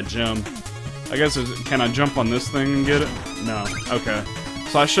get that gem. I guess, can I jump on this thing and get it? No. Okay.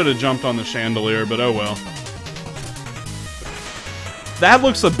 So I should've jumped on the chandelier, but oh well. That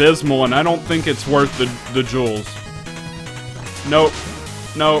looks abysmal, and I don't think it's worth the jewels. Nope.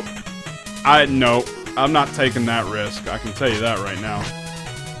 Nope. Nope. I'm not taking that risk. I can tell you that right now.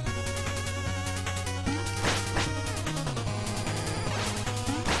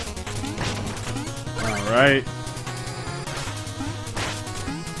 Alright.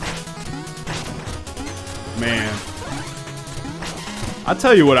 Man. I'll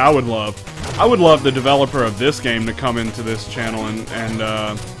tell you what I would love. I would love the developer of this game to come into this channel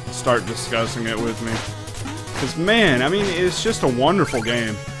and start discussing it with me. Because, man, I mean, it's just a wonderful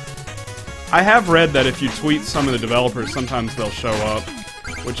game. I have read that if you tweet some of the developers, sometimes they'll show up,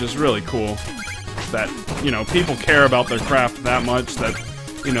 which is really cool. That, you know, people care about their craft that much that,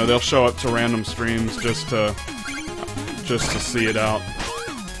 you know, they'll show up to random streams just to see it out.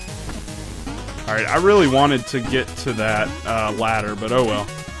 Alright, I really wanted to get to that ladder, but oh well.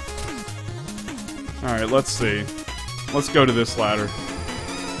 Alright, let's see. Let's go to this ladder.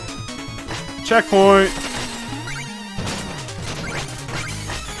 Checkpoint!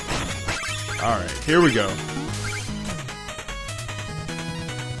 Alright, here we go.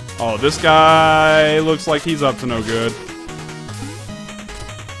 Oh, this guy looks like he's up to no good.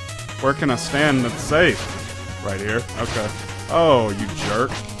 Where can I stand that's safe? Right here? Okay. Oh, you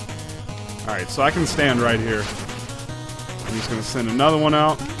jerk. Alright, so I can stand right here. I'm just gonna send another one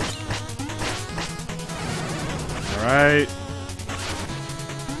out. Alright.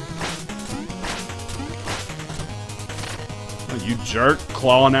 Oh, you jerk,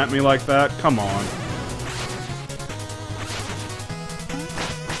 clawing at me like that? Come on.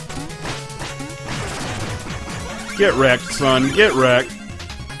 Get wrecked, son. Get wrecked.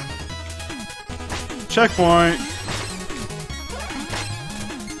 Checkpoint.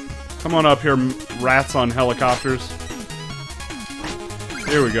 Come on up here, rats on helicopters.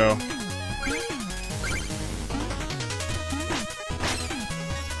 Here we go.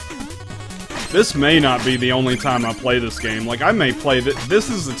 This may not be the only time I play this game. Like, I may play this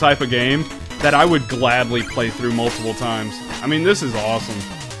is the type of game that I would gladly play through multiple times. I mean, this is awesome.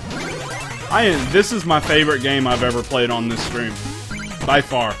 This is my favorite game I've ever played on this stream. By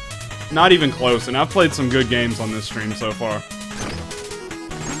far. Not even close, and I've played some good games on this stream so far.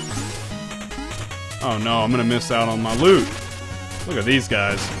 Oh no, I'm gonna miss out on my loot. Look at these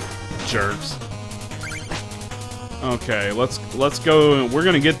guys. Jerks. Okay, let's go. We're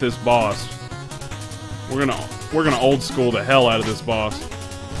gonna get this boss. We're gonna old school the hell out of this boss.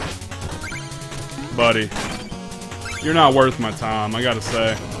 Buddy. You're not worth my time, I gotta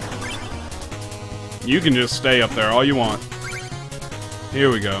say. You can just stay up there all you want.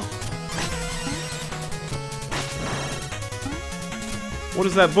 Here we go. What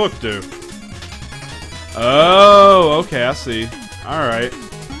does that book do? Oh, okay, I see. Alright.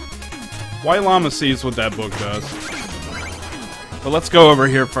 White Llama sees what that book does. But let's go over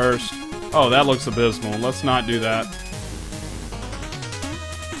here first. Oh, that looks abysmal. Let's not do that.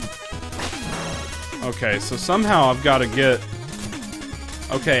 Okay, so somehow I've got to get...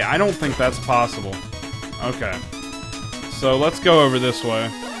 Okay, I don't think that's possible. Okay. So let's go over this way.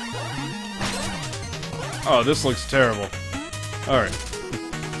 Oh, this looks terrible. Alright.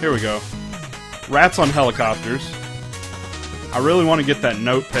 Here we go. Rats on helicopters. I really want to get that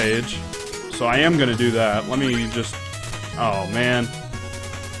note page. So I am going to do that. Let me just... Oh, man.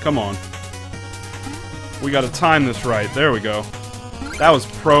 Come on. We got to time this right. There we go. That was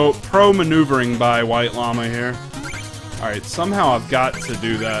pro maneuvering by White Llama here. Alright, somehow I've got to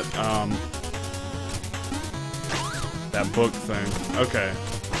do that, that book thing. Okay.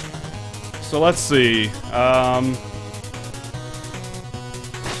 So let's see.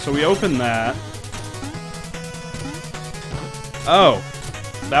 So we open that. Oh.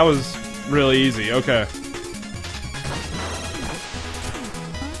 That was really easy. Okay.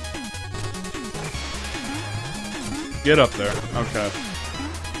 Get up there. Okay.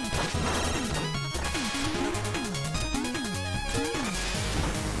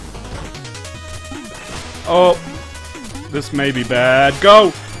 Oh. This may be bad.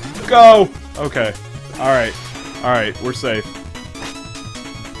 Go! Go! Okay. Alright. Alright, we're safe.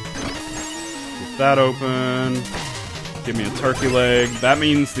 Get that open. Give me a turkey leg. That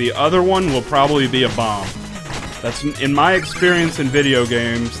means the other one will probably be a bomb. That's, in my experience in video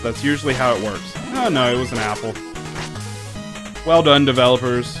games, that's usually how it works. Oh no, it was an apple. Well done,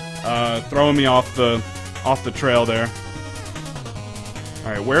 developers. Throwing me off the trail there.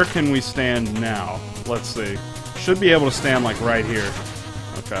 Alright, where can we stand now? Let's see. Should be able to stand, like, right here.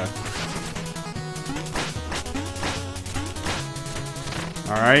 Okay.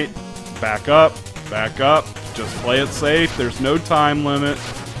 Alright. Back up. Back up. Just play it safe. There's no time limit.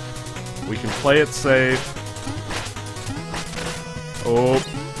 We can play it safe. Oh.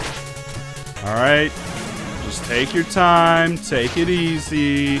 Alright. Just take your time. Take it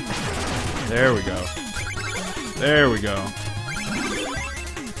easy. There we go. There we go.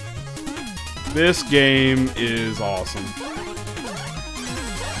 This game is awesome.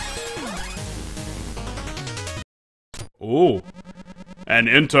 Ooh. An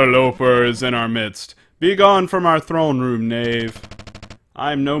interloper is in our midst. Be gone from our throne room, knave.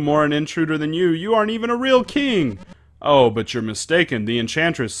 I am no more an intruder than you. You aren't even a real king. Oh, but you're mistaken. The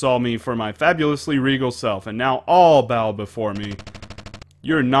enchantress saw me for my fabulously regal self, and now all bow before me.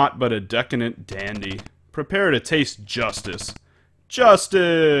 You're not but a decadent dandy. Prepare to taste justice.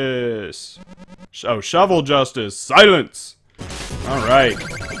 Justice! Oh, shovel justice. Silence! Alright.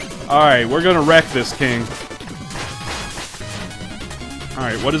 Alright, we're gonna wreck this king.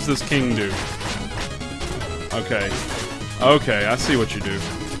 Alright, what does this king do? Okay. Okay, I see what you do.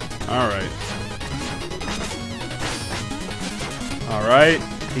 Alright. Alright.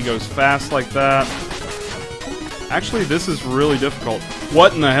 He goes fast like that. Actually, this is really difficult.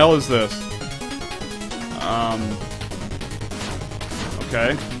 What in the hell is this?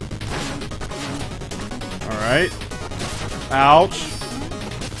 Okay. Alright. Ouch.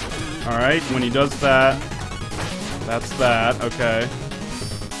 Alright, when he does that... That's that. Okay.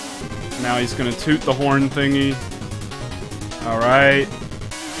 Now he's gonna toot the horn thingy. Alright.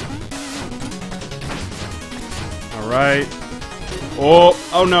 Alright.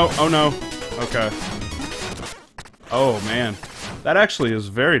 Oh no, oh no. Okay. Oh man. That actually is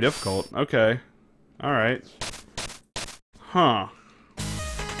very difficult. Okay. Alright. Huh.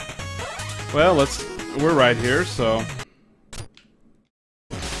 Well, we're right here, so.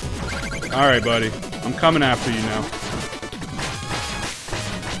 Alright, buddy. I'm coming after you now.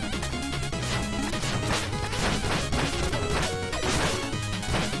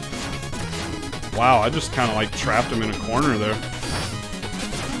 Wow, I just kind of like trapped him in a corner there.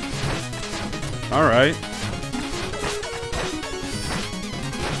 Alright.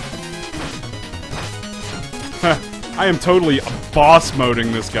 I am totally boss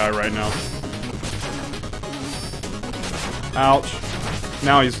moding this guy right now. Ouch.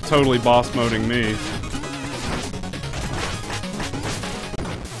 Now he's totally boss moding me.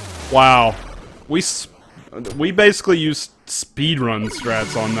 Wow. We basically used speedrun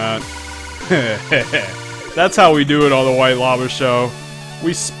strats on that. That's how we do it on the White Llama Show.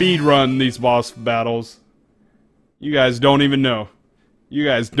 We speedrun these boss battles. You guys don't even know. You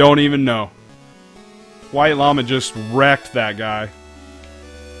guys don't even know. White Llama just wrecked that guy.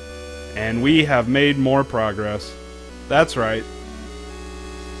 And we have made more progress. That's right.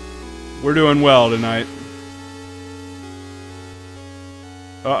 We're doing well tonight.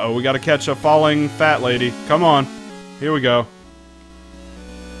 Uh-oh, we gotta catch a falling fat lady. Come on. Here we go.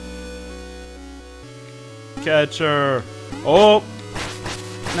 Catch her. Oh!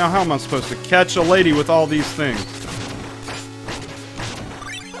 Now how am I supposed to catch a lady with all these things?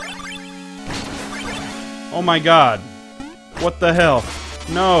 Oh my god. What the hell?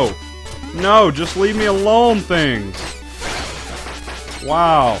 No. No, just leave me alone, things.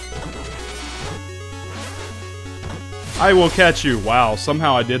 Wow. I will catch you. Wow,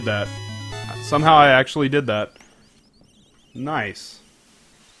 somehow I did that. Somehow I actually did that. Nice.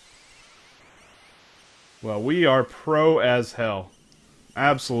 Well, we are pro as hell.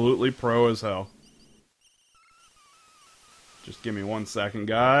 Absolutely pro as hell. Just give me 1 second,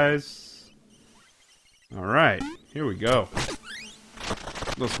 guys. Alright, here we go.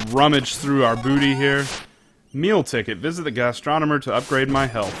 Let's rummage through our booty here. Meal ticket. Visit the gastronomer to upgrade my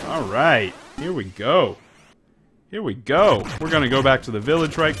health. Alright, here we go. Here we go. We're gonna go back to the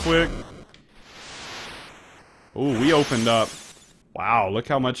village right quick. Ooh, we opened up. Wow, look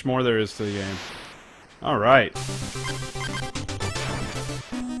how much more there is to the game. Alright.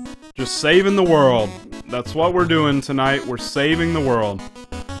 Just saving the world. That's what we're doing tonight. We're saving the world.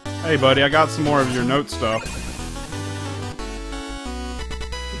 Hey, buddy, I got some more of your note stuff.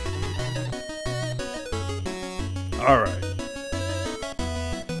 Alright.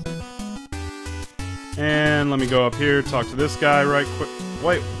 And let me go up here, talk to this guy right quick.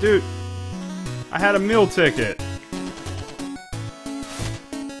 Wait, dude. I had a meal ticket.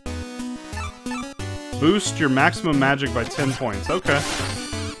 Boost your maximum magic by 10 points. Okay.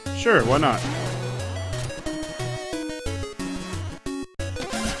 Sure, why not?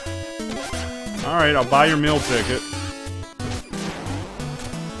 Alright, I'll buy your meal ticket.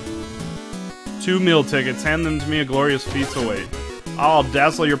 2 meal tickets. Hand them to me. A glorious feats await. I'll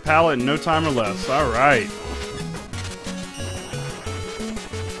dazzle your palate in no time or less. Alright.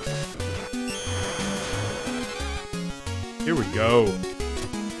 Here we go.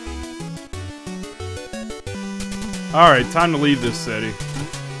 Alright, time to leave this city.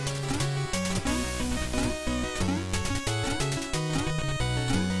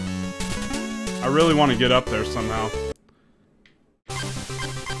 I really want to get up there somehow.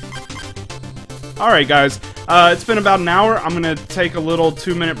 Alright guys, it's been about an hour. I'm going to take a little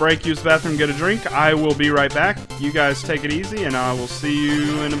 2-minute break, use the bathroom, get a drink. I will be right back. You guys take it easy, and I will see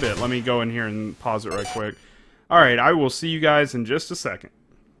you in a bit. Let me go in here and pause it right quick. Alright, I will see you guys in just a second.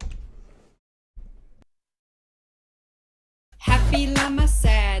 Happy llama,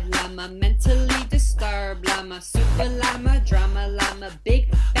 sad llama, mentally disturbed llama, super llama, drama llama, big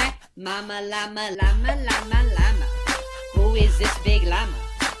fat mama llama, llama, llama, llama. Who is this big llama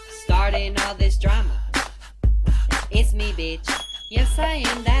starting all this drama? It's me, bitch. Yes, I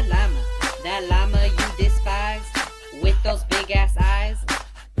am that llama you despise, with those big ass eyes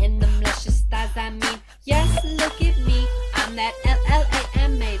and them luscious thighs. I mean, yes, look at me. I'm that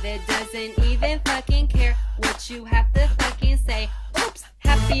L-L-A-M-A that doesn't even fucking care what you have to fucking say. Oops,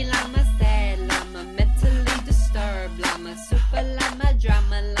 happy llama, sad llama, mentally disturbed llama, super llama,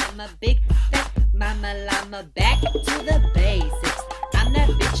 drama llama, big fat mama llama. Back to the basics. I'm that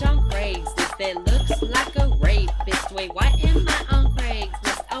bitch on Craigslist that looks like a rapist. Wait, why am I on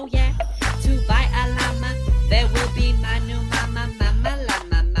Craigslist? Oh yeah, to buy a llama that will be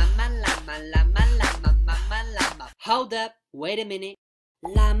wait a minute.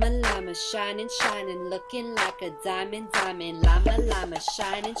 Llama, llama, shining, shining, looking like a diamond, diamond. Llama, llama,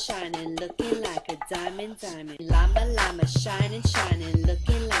 shining, shining, looking like a diamond, diamond. Llama, llama, shining, shining,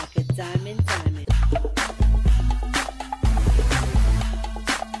 looking like a diamond, diamond.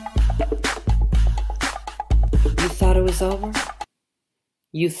 You thought it was over?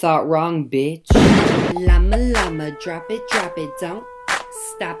 You thought wrong, bitch. Llama, llama, drop it, don't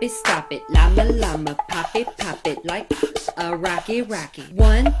stop it. Llama, llama, pop it like a rocket.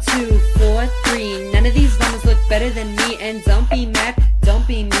 1, 2, 4, 3. None of these llamas look better than me. And don't be mad, don't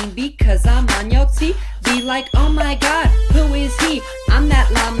be mean, because I'm on your team. Be like, oh my god, who is he? I'm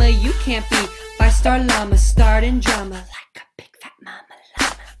that llama you can't be. 5-star llama, starting drama like a big fat mama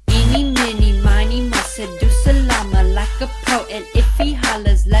llama. Eeny, meeny, miny, mo, seduce a llama like a pro. And if he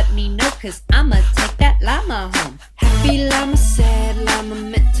hollers, let me know, cause I'ma take that llama home. Happy llama, sad llama,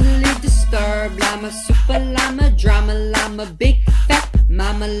 mentally disturbed llama, super llama, drama llama, big fat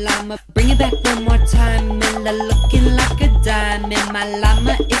mama llama. Bring it back one more time, Milla, looking like a diamond. My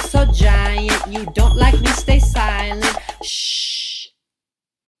llama is so giant, you don't like me, stay silent. Shh.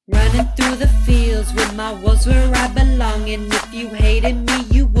 Running through the fields with my wolves where I belong. And if you hated me,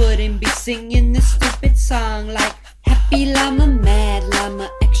 you wouldn't be singing this stupid song. Like happy llama, mad llama,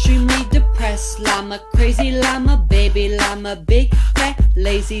 extremely depressed llama, crazy llama, baby llama, big fat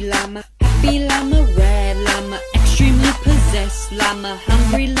lazy llama. Happy llama, rad llama, extremely possessed llama,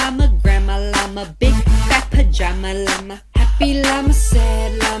 hungry llama, grandma llama, big fat pajama llama. Happy llama,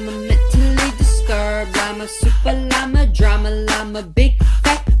 sad llama, mentally disturbed llama, super llama, drama llama, big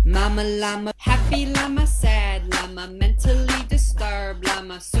fat mama llama. Happy llama, sad llama, mentally disturbed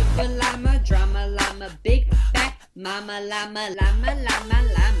llama, super llama, drama llama, big fat mama llama, llama, llama,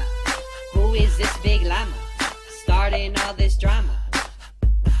 llama. Who is this big llama starting all this drama?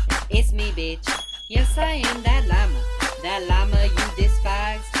 It's me, bitch. Yes, I am that llama you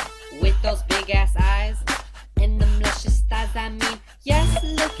despise, with those big ass eyes and them luscious thighs. I mean, yes,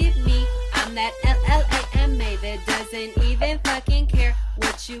 look at me. I'm that LLAMA that doesn't even fucking care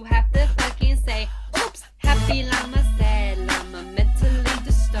what you have to fucking say. Oops, happy llama, sad llama, mentally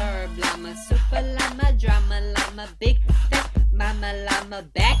disturbed llama, super llama, drama llama, big fat mama llama.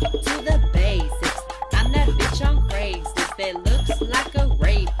 Back to the basics. I'm that bitch on Craigslist that looks like a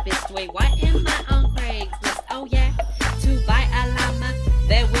rapist. Wait, why am I on Craigslist? Oh yeah, to buy a llama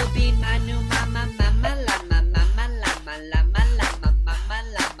that will be my new mama, mama llama, mama llama, llama, llama, mama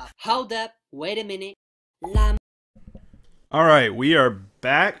llama. Hold up, wait a minute. Llama. Alright, we are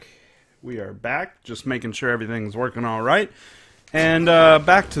back. Just making sure everything's working alright. And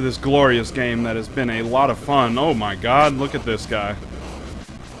back to this glorious game that has been a lot of fun. Oh my god, look at this guy.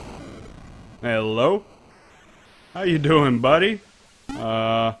 Hello? How you doing, buddy?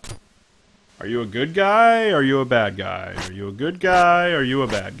 Are you a good guy? Are you a bad guy? Are you a good guy? Are you a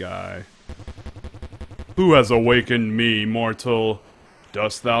bad guy? Who has awakened me, mortal?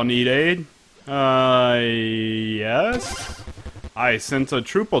 Dost thou need aid? Yes? I sent a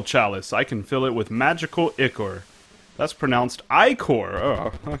triple chalice. I can fill it with magical ichor. That's pronounced ichor.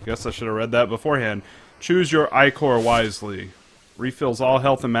 Oh, I guess I should have read that beforehand. Choose your ichor wisely. Refills all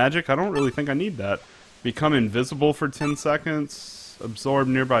health and magic. I don't really think I need that. Become invisible for 10 seconds. Absorb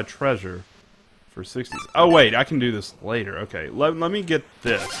nearby treasure for 60. Oh wait, I can do this later. Okay, let me get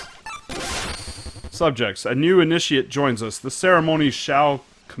this. Subjects. A new initiate joins us. The ceremony shall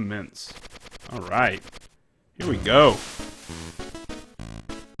commence. Alright. Here we go.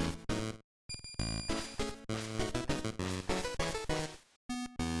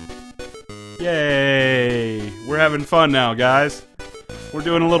 Yay! We're having fun now, guys. We're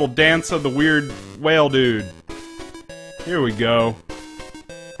doing a little dance of the weird whale dude. Here we go.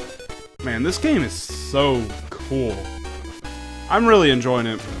 Man, this game is so cool. I'm really enjoying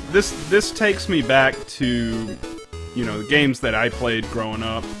it. This takes me back to, you know, the games that I played growing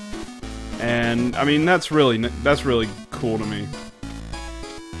up. And I mean, that's really cool to me.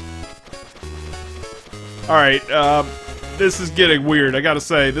 Alright, this is getting weird, I gotta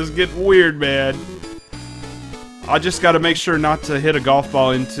say. This is getting weird, man. I just gotta make sure not to hit a golf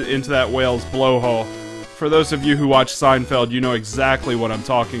ball into that whale's blowhole. For those of you who watch Seinfeld, you know exactly what I'm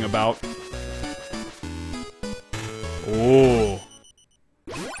talking about. Oh.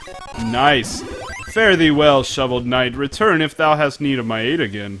 Nice. Fare thee well, shoveled knight. Return if thou hast need of my aid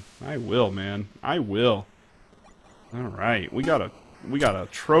again. I will, man. I will. Alright, we got a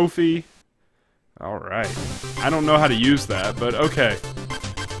trophy. Alright. I don't know how to use that, but okay.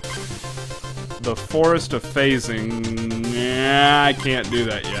 The Forest of Phasing. Nah, I can't do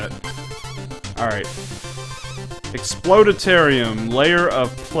that yet. Alright. Exploditarium, Layer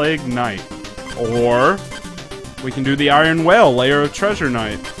of Plague Night. Or We can do the Iron Whale, Lair of Treasure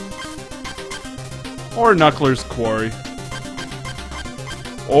Night. Or Knuckler's Quarry.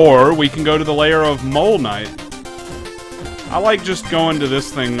 Or we can go to the Lair of Mole Night. I like just going to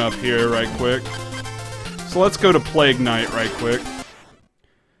this thing up here right quick. So let's go to Plague Night right quick.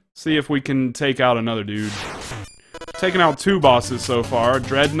 See if we can take out another dude. Taken out 2 bosses so far.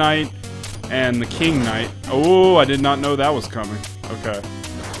 Dread Knight and the King Knight. Oh, I did not know that was coming. Okay.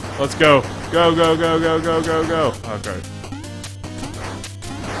 Let's go. Go, go, go, go, go, go, go. Okay.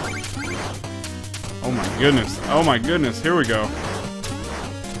 Oh my goodness. Oh my goodness. Here we go.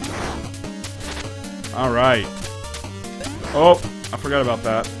 Alright. Oh, I forgot about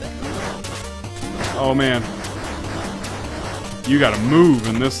that. Oh man. You gotta move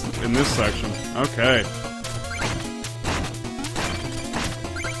in this section. Okay.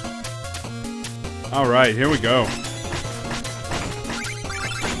 Alright, here we go.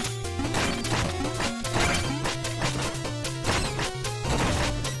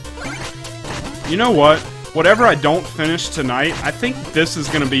 You know what? Whatever I don't finish tonight, I think this is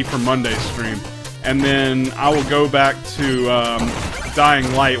gonna be for Monday's stream. And then I will go back to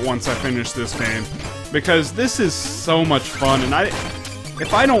Dying Light once I finish this game. Because this is so much fun, and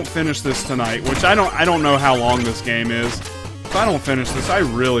if I don't finish this tonight, which I don't know how long this game is, if I don't finish this, I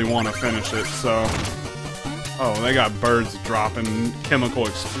really want to finish it, so... Oh, they got birds dropping chemical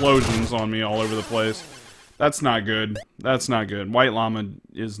explosions on me all over the place. That's not good. That's not good. White Llama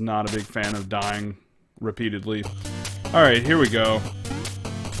is not a big fan of dying repeatedly. Alright, here we go.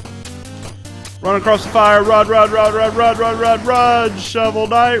 Run across the fire, run, run, run, run, run, run, run, run! Shovel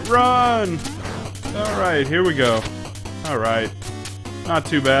Knight, run! Alright, here we go. Alright. Not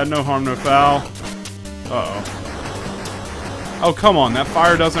too bad, no harm, no foul. Uh-oh. Oh, come on, that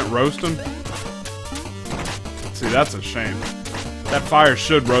fire doesn't roast him? See, that's a shame. That fire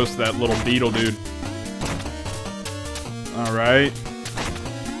should roast that little beetle dude. Alright.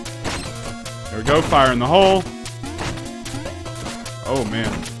 There we go, fire in the hole. Oh,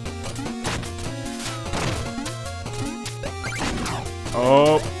 man.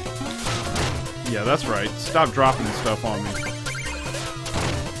 Oh. Yeah, that's right. Stop dropping stuff on me.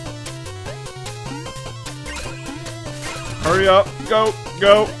 Hurry up. Go.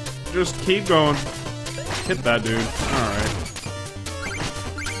 Go. Just keep going. Hit that dude. Alright.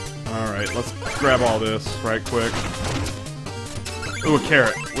 Alright, let's grab all this right quick. Ooh, a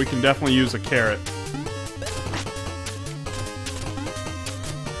carrot. We can definitely use a carrot.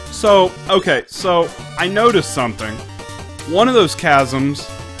 So, okay, so I noticed something. One of those chasms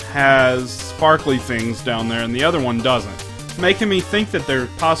has sparkly things down there, and the other one doesn't. Making me think that there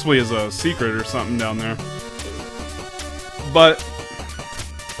possibly is a secret or something down there. But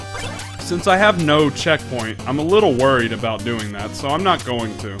since I have no checkpoint, I'm a little worried about doing that, so I'm not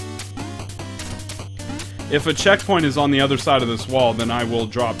going to. If a checkpoint is on the other side of this wall, then I will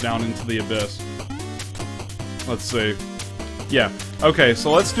drop down into the abyss. Let's see. Yeah. Okay,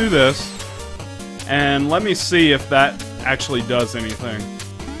 so let's do this. And let me see if that actually does anything.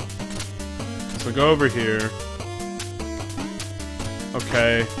 So go over here.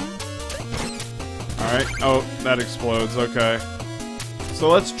 Okay. Alright. Oh, that explodes. Okay. So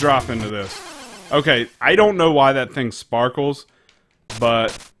let's drop into this. Okay, I don't know why that thing sparkles,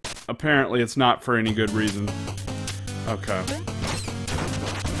 but apparently it's not for any good reason. Okay.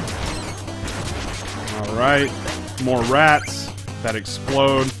 Alright. More rats that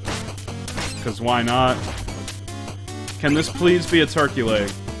explode. Because why not? Can this please be a turkey leg?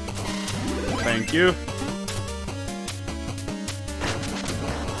 Thank you.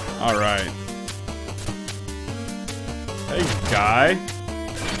 Alright. Hey, guy.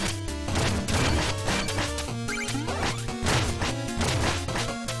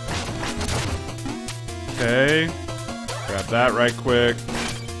 Okay. Grab that right quick.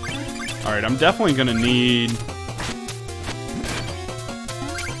 Alright, I'm definitely gonna need...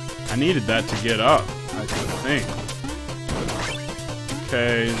 I needed that to get up, I think.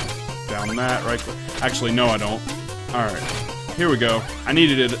 Okay. Down that right quick. Actually, no, I don't. Alright. Here we go. I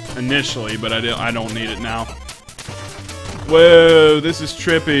needed it initially, but I don't need it now. Whoa, this is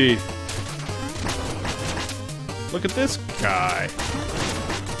trippy. Look at this guy.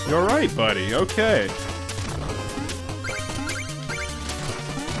 You're right, buddy. Okay.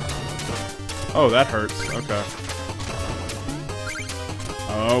 Oh, that hurts. Okay.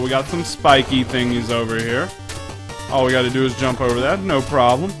 Oh, we got some spiky thingies over here. All we gotta do is jump over that. No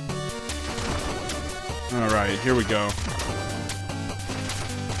problem. Alright, here we go.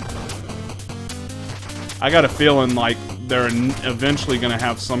 I got a feeling like they're eventually gonna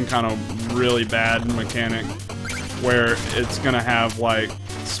have some kind of really bad mechanic where it's gonna have like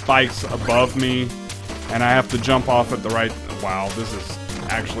spikes above me And I have to jump off at the right... Wow, this is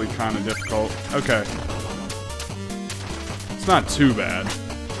actually kind of difficult. Okay. It's not too bad.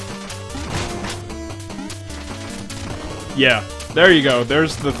 Yeah, there you go.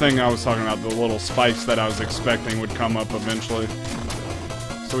 There's the thing I was talking about. The little spikes that I was expecting would come up eventually.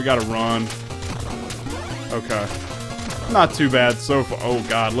 So we gotta run. Okay. Not too bad so far. Oh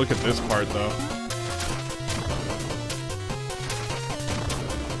god, look at this part though.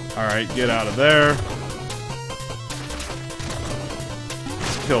 Alright, get out of there.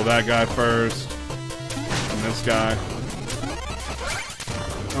 Let's kill that guy first. And this guy.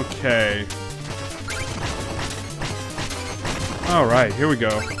 Okay. Alright, here we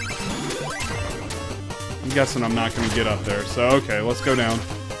go. I'm guessing I'm not going to get up there, so okay, let's go down.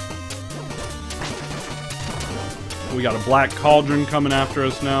 We got a black cauldron coming after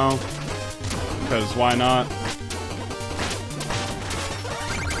us now. Because why not?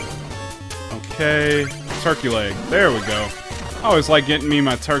 Okay, turkey leg. There we go. I always like getting me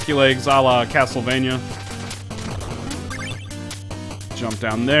my turkey legs a la Castlevania. Jump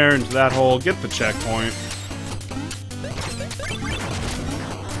down there into that hole, get the checkpoint.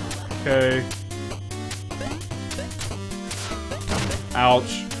 Okay.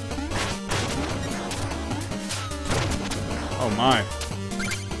 Ouch. Oh my.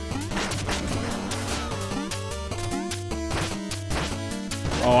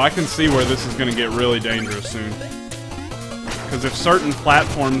 Oh, I can see where this is going to get really dangerous soon. Because if certain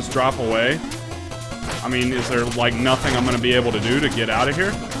platforms drop away, I mean, is there like nothing I'm going to be able to do to get out of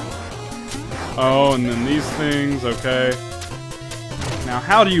here? Oh, and then these things, okay. Now,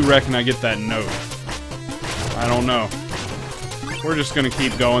 how do you reckon I get that note? I don't know. We're just going to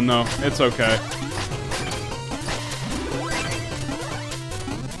keep going, though. It's okay.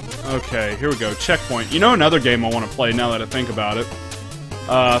 Okay, here we go. Checkpoint. You know another game I want to play now that I think about it?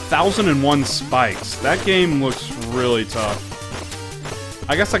 1001 Spikes. That game looks really tough.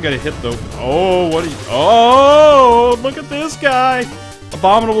 I guess I gotta hit the... Oh, what are you... Oh, look at this guy!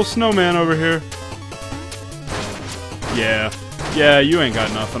 Abominable snowman over here. Yeah. Yeah, you ain't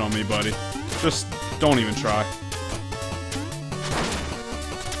got nothing on me, buddy. Just don't even try.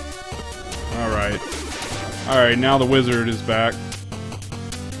 Alright. Alright, now the wizard is back.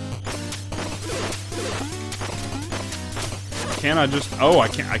 Can I just... Oh, I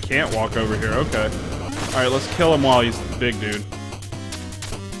can't walk over here. Okay. Alright, let's kill him while he's the big dude.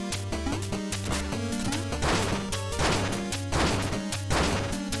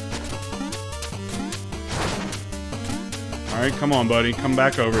 Alright, come on, buddy. Come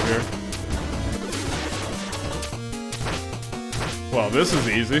back over here. Well, this is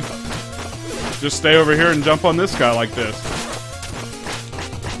easy. Just stay over here and jump on this guy like this.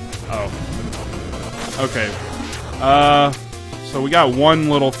 Oh. Okay. So we got one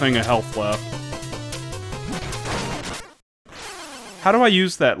little thing of health left. How do I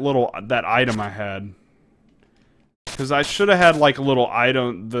use that item I had? Because I should have had like a little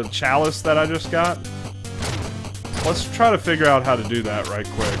item, the chalice that I just got. Let's try to figure out how to do that right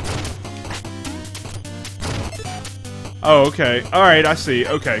quick. Oh, okay. Alright, I see.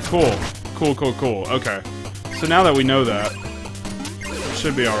 Okay, cool. Cool, cool, cool. Okay. So now that we know that, it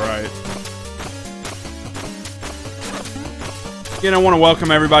should be alright. Again, I want to welcome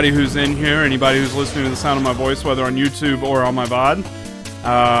everybody who's in here, anybody who's listening to the sound of my voice, whether on YouTube or on my VOD.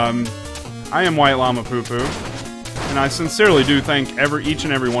 I am White Llama Poo Poo, and I sincerely do thank each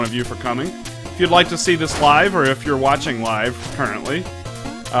and every one of you for coming. If you'd like to see this live, or if you're watching live currently,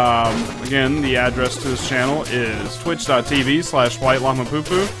 again, the address to this channel is twitch.tv/White Llama Poo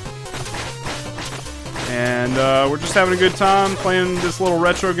Poo. And we're just having a good time playing this little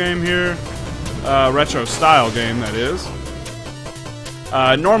retro game here. Retro style game, that is.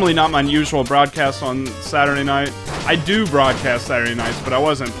 Normally not my usual broadcast on Saturday night. I do broadcast Saturday nights, but I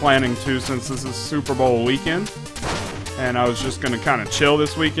wasn't planning to since this is Super Bowl weekend. And I was just going to kind of chill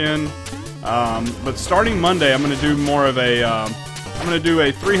this weekend. But starting Monday, I'm going to do more of a... I'm going to do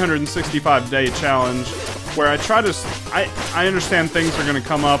a 365-day challenge where I try to... I understand things are going to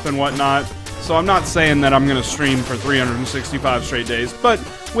come up and whatnot, so I'm not saying that I'm going to stream for 365 straight days, but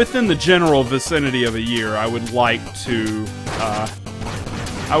within the general vicinity of a year, I would like to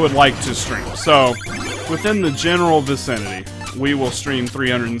stream. So, within the general vicinity, we will stream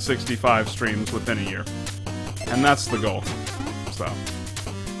 365 streams within a year. And that's the goal. So,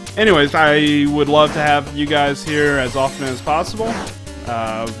 anyways, I would love to have you guys here as often as possible.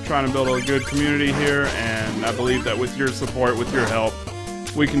 Trying to build a good community here, and I believe that with your support, with your help,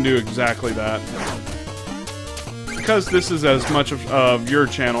 we can do exactly that. Because this is as much of your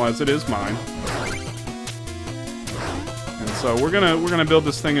channel as it is mine. And So we're gonna build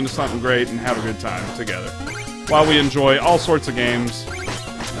this thing into something great and have a good time together, while we enjoy all sorts of games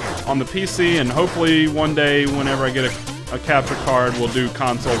on the PC, and hopefully one day, whenever I get a capture card, we'll do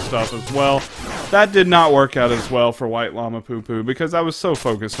console stuff as well. That did not work out as well for White Llama Poo Poo because I was so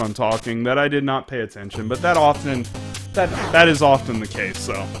focused on talking that I did not pay attention. But that is often the case.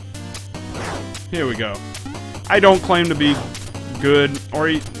 So here we go. I don't claim to be good or,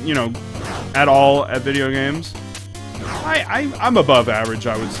 you know, at all at video games. I'm above average,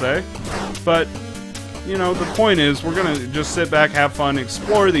 I would say. But you know, the point is, we're gonna just sit back, have fun,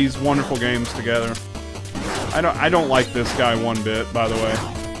 explore these wonderful games together. I don't like this guy one bit, by the way.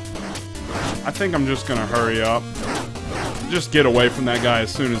 I think I'm just gonna hurry up. Just get away from that guy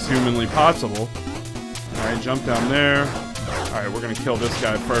as soon as humanly possible. Alright, jump down there. Alright, we're gonna kill this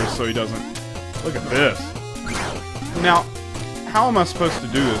guy first so he doesn't... Look at this. Now, how am I supposed to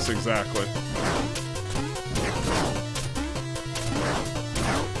do this exactly?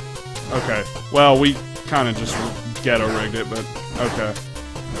 Okay, well, we kind of just ghetto-rigged it, but okay.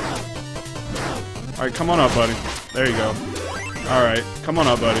 Alright, come on up, buddy. There you go. Alright, come on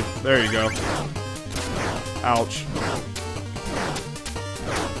up, buddy. There you go. Ouch.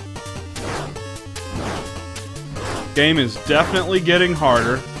 Game is definitely getting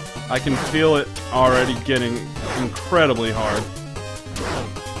harder. I can feel it already getting incredibly hard.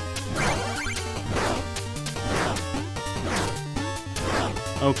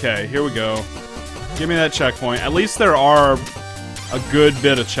 Okay, here we go. Give me that checkpoint. At least there are a good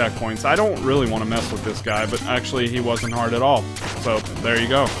bit of checkpoints. I don't really want to mess with this guy, but actually he wasn't hard at all. So, there you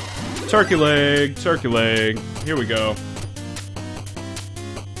go. Turkey leg, turkey leg. Here we go.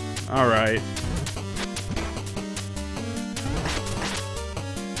 Alright.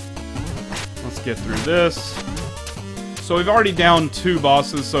 Let's get through this. So we've already downed 2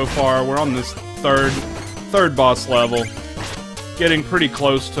 bosses so far. We're on this third boss level. Getting pretty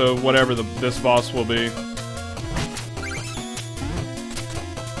close to whatever this boss will be.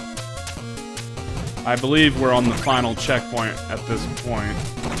 I believe we're on the final checkpoint at this point.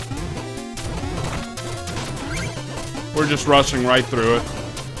 We're just rushing right through it.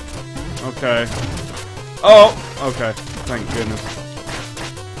 Okay. Oh! Okay. Thank goodness.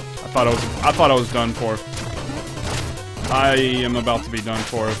 I thought I was done for. I am about to be done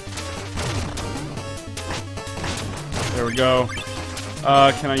for. There we go.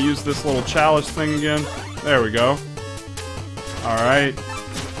 Can I use this little chalice thing again? There we go. Alright.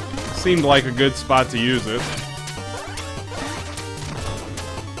 Seemed like a good spot to use it.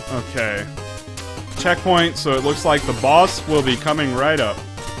 Okay. Checkpoint, so it looks like the boss will be coming right up.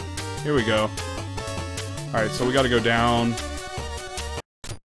 Here we go. Alright, so we gotta go down.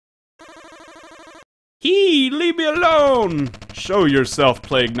 Leave me alone! Show yourself,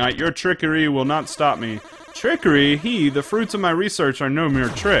 Plague Knight. Your trickery will not stop me. Trickery? The fruits of my research are no mere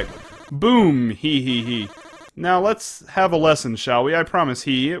trick. Boom! He. Now let's have a lesson, shall we? I promise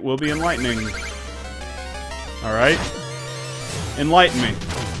it will be enlightening. Alright. Enlighten me.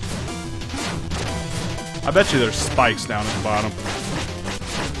 I bet you there's spikes down at the bottom.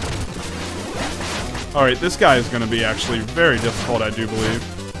 Alright, this guy is going to be actually very difficult, I do believe.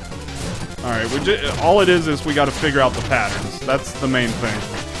 Alright, all it is we got to figure out the patterns. That's the main thing.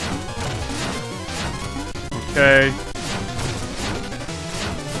 Okay.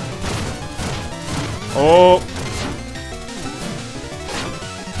 Oh.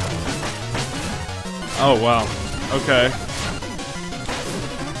 Oh, wow. Okay.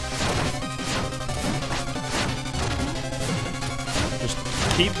 Just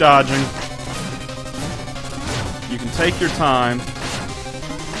keep dodging. You can take your time.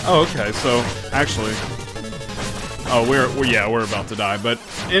 Oh, okay, so, actually... Oh, we're about to die, but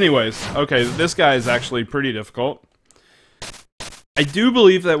anyways, okay, this guy is actually pretty difficult. I do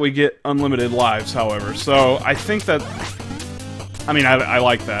believe that we get unlimited lives, however, so I think that... I mean, I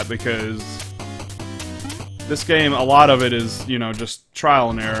like that, because... This game, a lot of it is, you know, just trial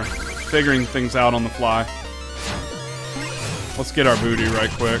and error. Figuring things out on the fly. Let's get our booty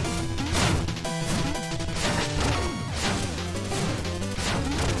right quick.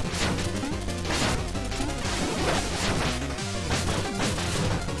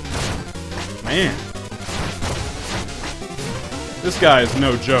 Man. This guy is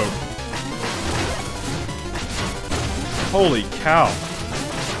no joke. Holy cow.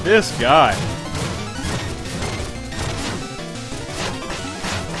 This guy.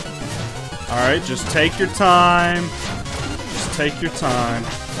 Alright, just take your time. Just take your time.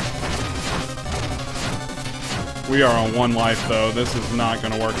 We are on 1 life, though. This is not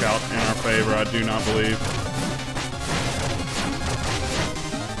going to work out in our favor, I do not believe.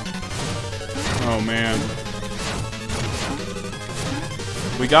 Oh, man.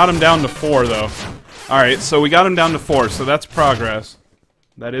 We got him down to 4, though. Alright, so we got him down to 4, so that's progress.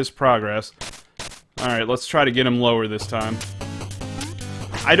 That is progress. Alright, let's try to get him lower this time.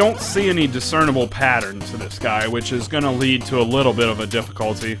 I don't see any discernible pattern to this guy, which is going to lead to a little bit of a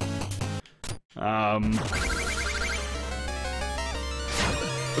difficulty. But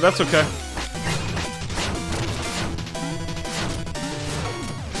that's okay.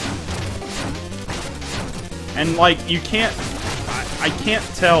 And, like, you can't... I can't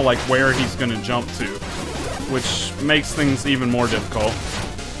tell, like, where he's gonna jump to, which makes things even more difficult.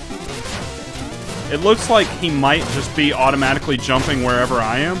 It looks like he might just be automatically jumping wherever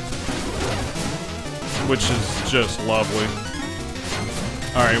I am, which is just lovely.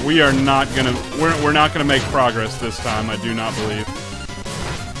 Alright, we are not gonna... We're not gonna make progress this time, I do not believe.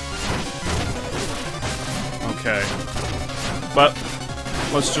 Okay. But,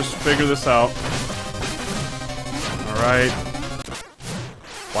 let's just figure this out. Alright.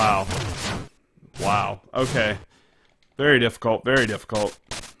 Wow. Wow. Okay. Very difficult, very difficult.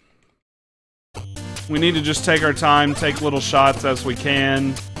 We need to just take our time, take little shots as we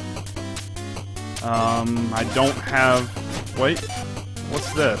can. I don't have... Wait.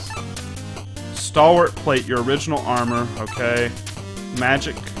 What's this? Stalwart plate, your original armor. Okay.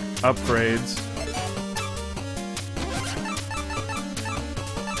 Magic upgrades.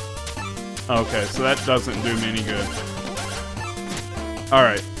 Okay, so that doesn't do me any good.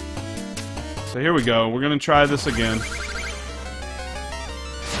 Alright. So here we go. We're gonna try this again.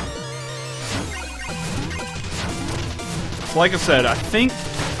 So like I said, I think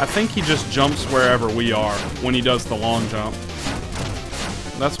he just jumps wherever we are when he does the long jump.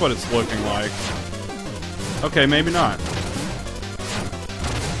 That's what it's looking like. Okay, maybe not.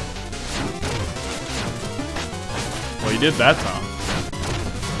 Well, he did that time.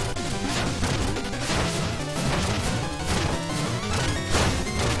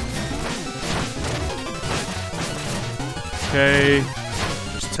 Okay,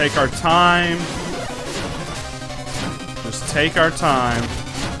 just take our time. Just take our time.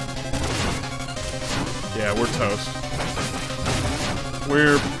 Yeah, we're toast.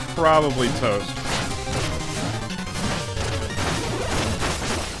 We're probably toast.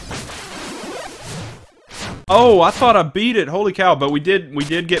 Oh, I thought I beat it. Holy cow! But we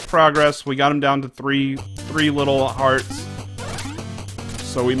did get progress. We got him down to three little hearts.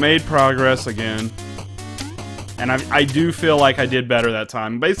 So we made progress again. And I do feel like I did better that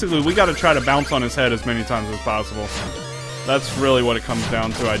time. Basically, we got to try to bounce on his head as many times as possible. That's really what it comes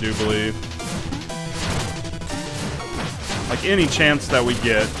down to, I do believe. Like, any chance that we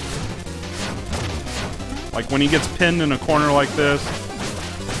get. Like, when he gets pinned in a corner like this,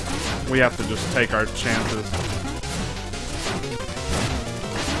 we have to just take our chances.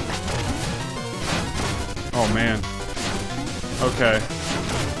 Oh, man. Okay.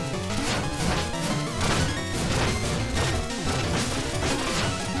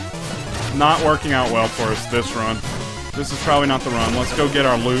 Not working out well for us this run. This is probably not the run. Let's go get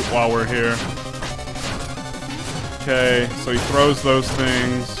our loot while we're here. Okay, so he throws those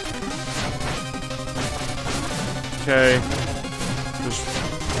things. Okay.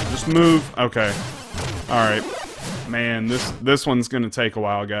 Just move. Okay. Alright. Man, this one's gonna take a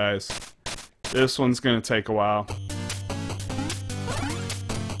while, guys. This one's gonna take a while.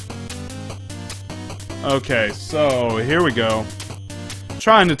 Okay, so here we go.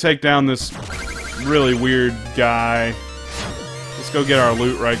 Trying to take down this really weird guy. Let's go get our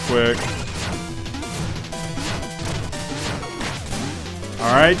loot right quick.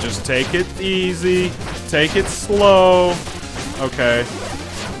 Alright, just take it easy. Take it slow. Okay.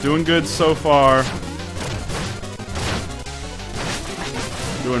 Doing good so far.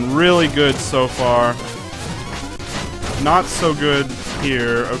 Doing really good so far. Not so good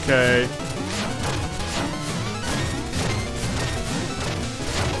here, okay.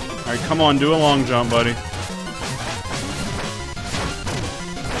 Alright, come on, do a long jump, buddy.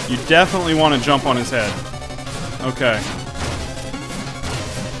 You definitely want to jump on his head. Okay.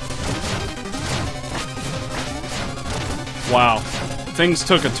 Wow. Things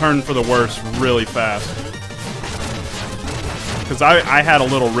took a turn for the worse really fast. Because I had a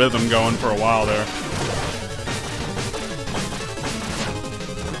little rhythm going for a while there.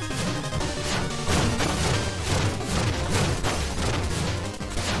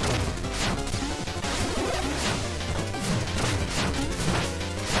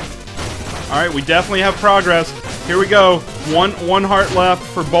 Alright, we definitely have progress. Here we go. One heart left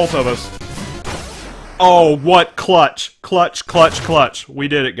for both of us. Oh, what clutch. Clutch, clutch, clutch. We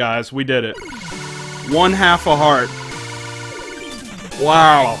did it, guys. We did it. 1/2 a heart.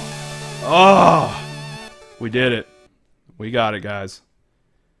 Wow. Oh. We did it. We got it, guys.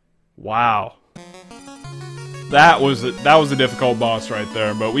 Wow. That was a difficult boss right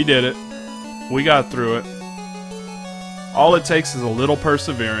there, but we did it. We got through it. All it takes is a little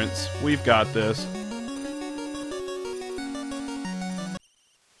perseverance. We've got this.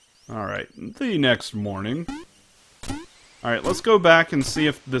 Alright, the next morning. Alright, let's go back and see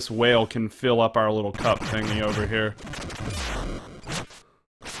if this whale can fill up our little cup thingy over here.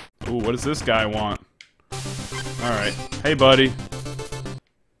 Ooh, what does this guy want? Alright, hey buddy.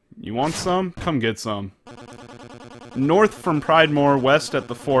 You want some? Come get some. North from Pridemore, west at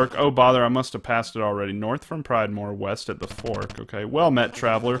the fork. Oh, bother, I must have passed it already. North from Pridemore, west at the fork. Okay, well met,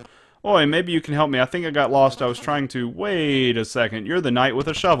 traveler. Oi, maybe you can help me. I think I got lost. I was trying to... Wait a second. You're the knight with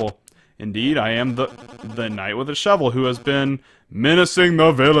a shovel. Indeed, I am the knight with a shovel who has been menacing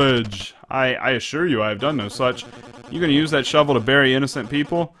the village. I assure you I have done no such. You gonna use that shovel to bury innocent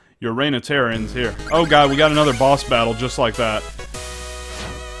people? Your reign of terror ends here. Oh god, we got another boss battle just like that.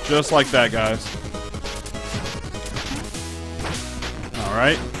 Just like that, guys.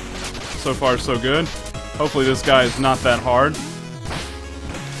 Alright. So far, so good. Hopefully this guy is not that hard.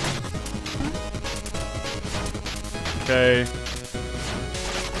 Okay.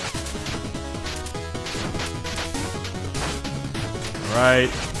 Alright.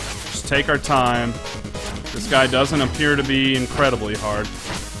 Just take our time. This guy doesn't appear to be incredibly hard.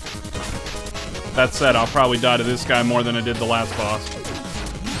 That said, I'll probably die to this guy more than I did the last boss.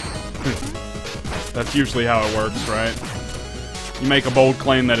 That's usually how it works, right? You make a bold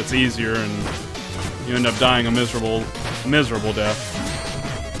claim that it's easier, and you end up dying a miserable death.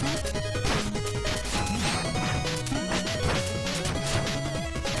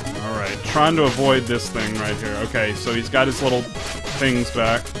 Alright, trying to avoid this thing right here. Okay, so he's got his little things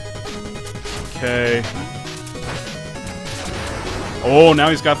back. Okay. Oh, now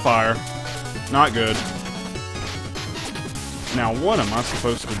he's got fire. Not good. Now, what am I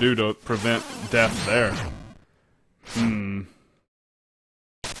supposed to do to prevent death there?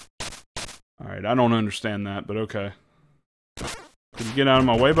 Alright, I don't understand that, but okay. Could you get out of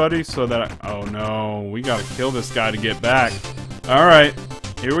my way, buddy? So that I... Oh, no. We gotta kill this guy to get back. Alright.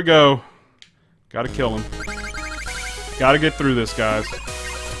 Here we go. Gotta kill him. Gotta get through this, guys.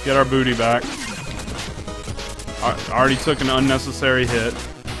 Get our booty back. I already took an unnecessary hit.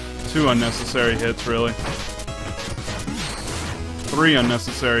 2 unnecessary hits, really. 3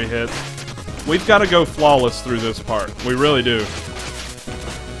 unnecessary hits. We've got to go flawless through this part. We really do.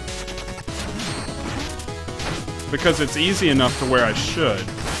 Because it's easy enough to where I should.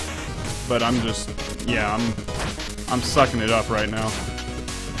 But I'm just... Yeah, I'm sucking it up right now.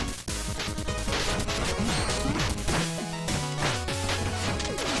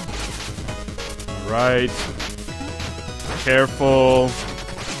 Right. Careful.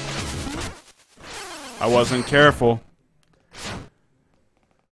 I wasn't careful.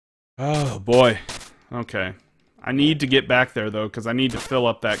 Oh, boy. Okay. I need to get back there, though, because I need to fill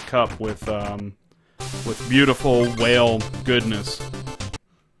up that cup with beautiful whale goodness.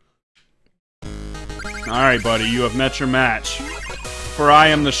 Alright, buddy, you have met your match. For I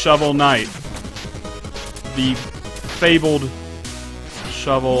am the Shovel Knight. The fabled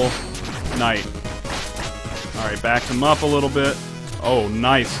Shovel Knight. Alright, back him up a little bit. Oh,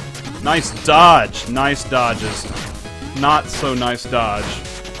 nice. Nice dodge. Nice dodges. Not so nice dodge.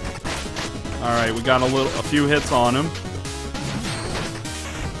 Alright, we got a few hits on him.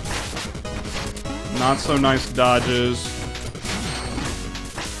 Not so nice dodges.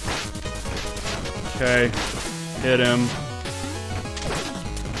 Okay. Hit him.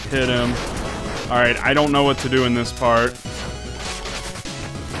 Hit him. Alright, I don't know what to do in this part.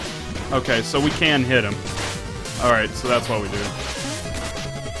 Okay, so we can hit him. Alright, so that's what we do.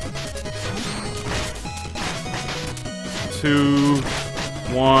 2,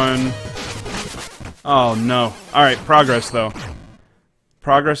 1. Oh no. Alright, progress though.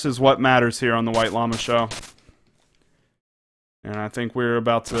 Progress is what matters here on the White Llama Show. And I think we're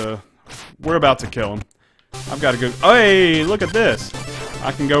about to kill him. I've got to go. Oh, hey, look at this.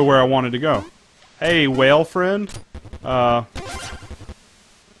 I can go where I wanted to go. Hey, whale friend. I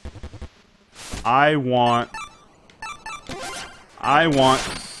want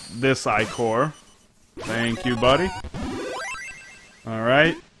this ichor. Thank you, buddy.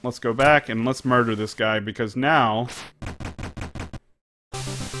 Alright, let's go back and let's murder this guy because now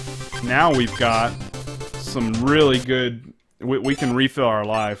we've got some really good... We can refill our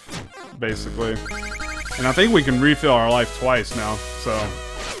life, basically. And I think we can refill our life twice now, so...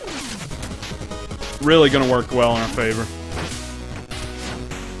 Really gonna work well in our favor.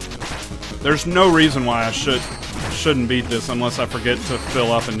 There's no reason why I shouldn't beat this unless I forget to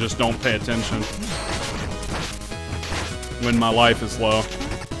fill up and just don't pay attention when my life is low.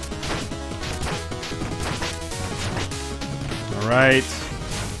 Alright.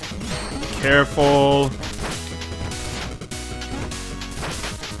 Careful.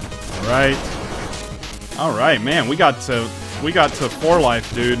 Alright. Alright, man, we got to 4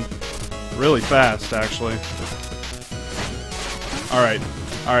 life, dude. Really fast, actually. Alright.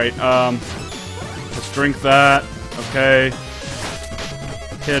 Alright, let's drink that. Okay.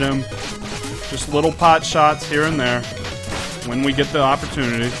 Hit him. Just little pot shots here and there. When we get the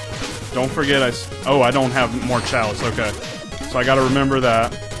opportunity. Don't forget I don't have more chalice. Okay. So I gotta remember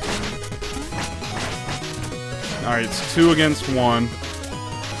that. Alright, it's 2 against 1.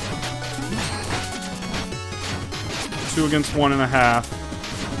 2 against 1.5.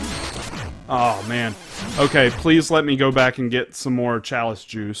 Oh, man. Okay, please let me go back and get some more chalice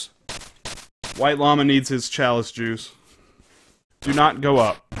juice. White Llama needs his chalice juice. Do not go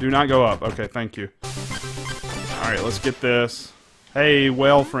up. Do not go up. Okay, thank you. Alright, let's get this. Hey,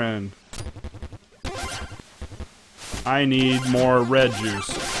 whale friend. I need more red juice.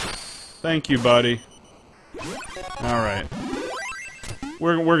 Thank you, buddy. Alright.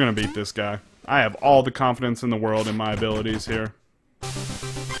 We're gonna beat this guy. I have all the confidence in the world in my abilities here.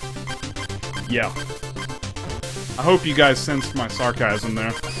 Yeah. I hope you guys sensed my sarcasm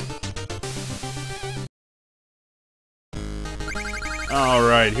there.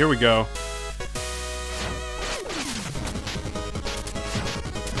 Alright, here we go.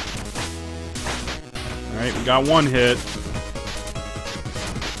 Alright, we got 1 hit.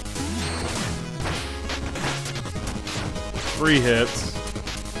 Three hits.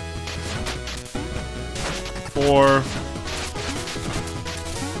 4.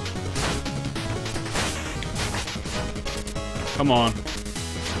 Come on.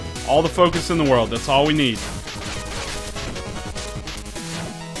 All the focus in the world. That's all we need.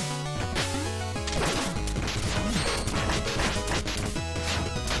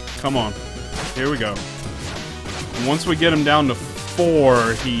 Come on. Here we go. And once we get him down to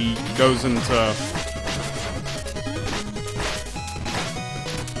 4, he goes into...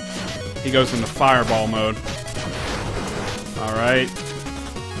 fireball mode. Alright.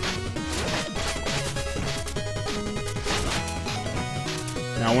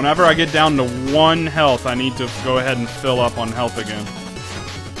 Now, whenever I get down to 1 health, I need to go ahead and fill up on health again.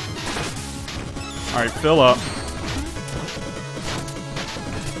 Alright, fill up.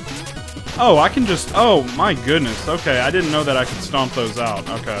 Oh, I can just... Oh, my goodness. Okay, I didn't know that I could stomp those out.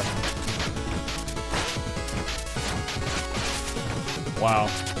 Okay. Wow.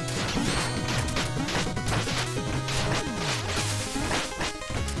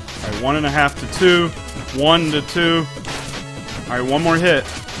 Alright, 1.5 to 2. 1 to 2. Alright, 1 more hit.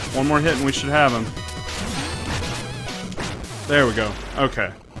 1 more hit and we should have him. There we go.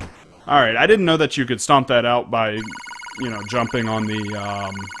 Okay. Alright, I didn't know that you could stomp that out by, you know, jumping on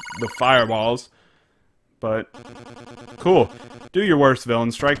the fireballs. But, cool. Do your worst,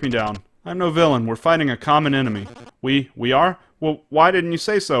 villain. Strike me down. I'm no villain. We're fighting a common enemy. We are? Well, why didn't you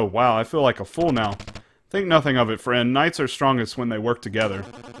say so? Wow, I feel like a fool now. Think nothing of it, friend. Knights are strongest when they work together.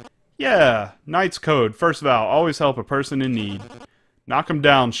 Yeah, Knight's code. First vow, always help a person in need. Knock him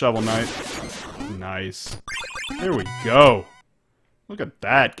down, Shovel Knight. Nice. There we go. Look at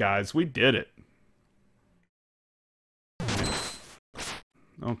that, guys. We did it.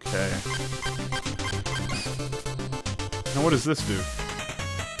 Okay. Now what does this do?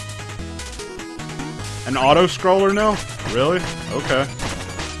 An auto-scroller now? Really? Okay.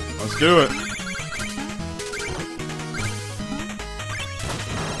 Let's do it.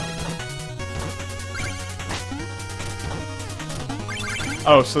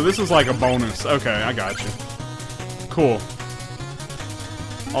 Oh, so this is like a bonus. Okay, I got you. Cool.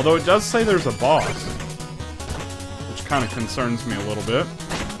 Although it does say there's a boss, which kind of concerns me a little bit.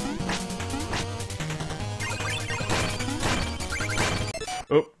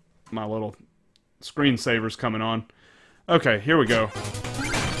 Oh, my little screensaver's coming on. Okay, here we go.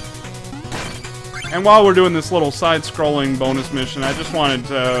 And while we're doing this little side-scrolling bonus mission, I just wanted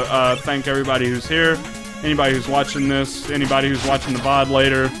to thank everybody who's here, anybody who's watching this, anybody who's watching the VOD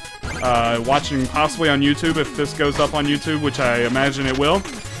later, watching possibly on YouTube if this goes up on YouTube, which I imagine it will.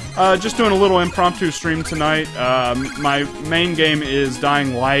 Just doing a little impromptu stream tonight. My main game is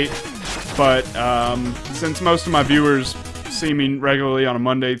Dying Light, but since most of my viewers see me regularly on a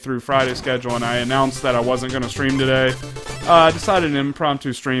Monday through Friday schedule, and I announced that I wasn't going to stream today, I decided an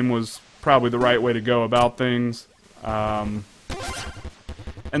impromptu stream was probably the right way to go about things. And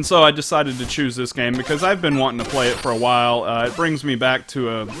so I decided to choose this game because I've been wanting to play it for a while. It brings me back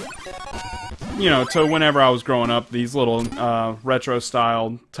to to whenever I was growing up, these little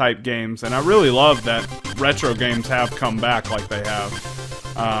retro-style type games. And I really love that retro games have come back like they have.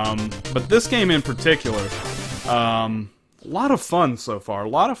 But this game in particular, A lot of fun so far. A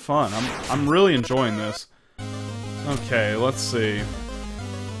lot of fun. I'm really enjoying this. Okay, let's see.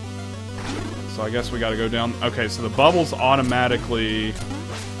 So I guess we gotta go down. Okay, so the bubbles automatically...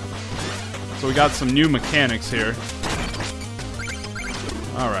 So we got some new mechanics here.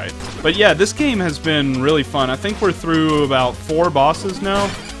 Alright. But yeah, this game has been really fun. I think we're through about 4 bosses now.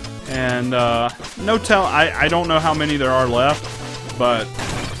 And, I don't know how many there are left. But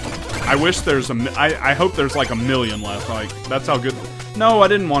I wish there's I hope there's like 1 million left. Like, that's how good... No, I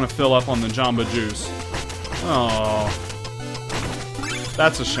didn't want to fill up on the Jamba Juice. Oh.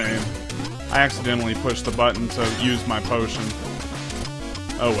 That's a shame. I accidentally pushed the button to use my potion.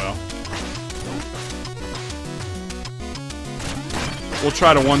 Oh well. We'll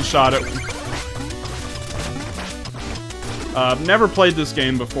try to one-shot it. I've never played this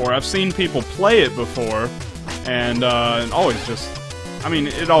game before. I've seen people play it before, and always just... I mean,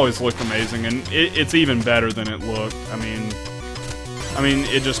 it always looked amazing, and it's even better than it looked. I mean,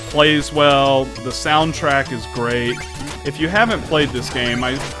 it just plays well. The soundtrack is great. If you haven't played this game,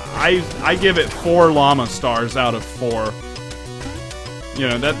 I give it 4 llama stars out of 4. You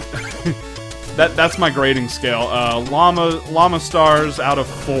know, that's my grading scale. Llama stars out of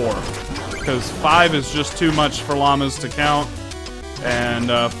 4. Because 5 is just too much for llamas to count,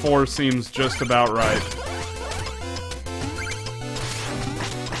 and 4 seems just about right.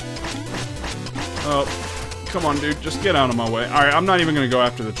 Oh, come on, dude, just get out of my way. Alright, I'm not even gonna go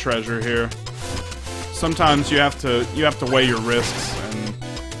after the treasure here. Sometimes you have to weigh your risks, and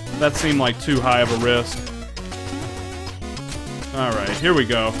that seemed like too high of a risk. Alright, here we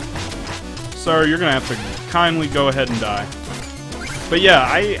go. Sir, you're gonna have to kindly go ahead and die. But yeah,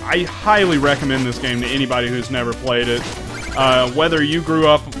 I highly recommend this game to anybody who's never played it. Whether you grew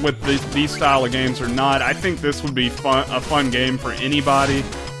up with these style of games or not, I think this would be a fun game for anybody.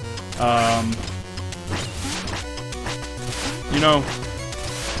 You know,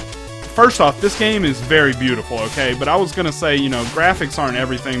 first off, this game is very beautiful, okay? But I was gonna say, you know, graphics aren't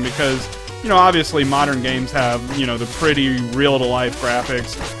everything because, you know, obviously modern games have, you know, the pretty real-to-life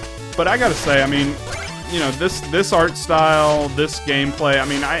graphics. But I gotta say, I mean, you know, this art style, this gameplay, I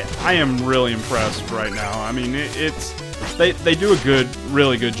mean, I am really impressed right now. I mean, they do a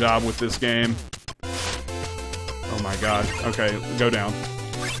really good job with this game. Oh my god. Okay, go down.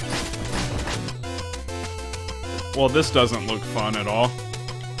 Well, this doesn't look fun at all.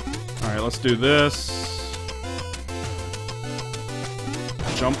 Alright, let's do this.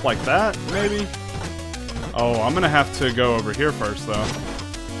 Jump like that, maybe? Oh, I'm gonna have to go over here first, though.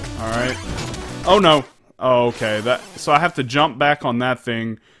 Alright. Oh, no. Oh, okay. So I have to jump back on that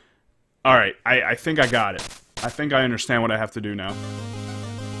thing. Alright, I think I got it. I think I understand what I have to do now.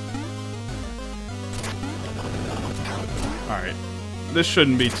 Alright. This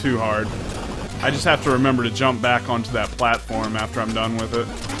shouldn't be too hard. I just have to remember to jump back onto that platform after I'm done with it.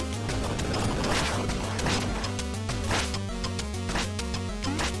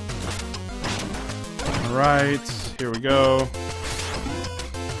 Alright, here we go.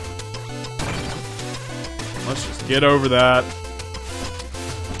 Let's just get over that.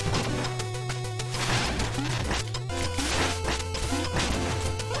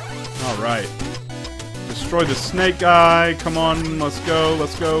 Alright. Destroy the snake guy. Come on, let's go,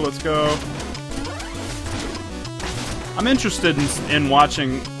 let's go, let's go. I'm interested in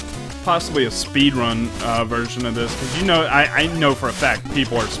watching possibly a speedrun version of this, because you know, I know for a fact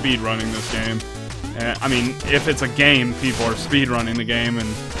people are speedrunning this game. I mean, if it's a game, people are speedrunning the game, and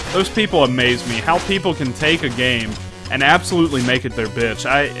those people amaze me. How people can take a game and absolutely make it their bitch.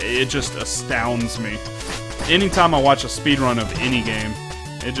 It just astounds me. Anytime I watch a speedrun of any game,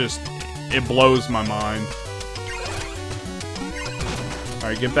 it blows my mind.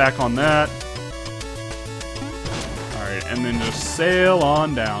 Alright, get back on that. Alright, and then just sail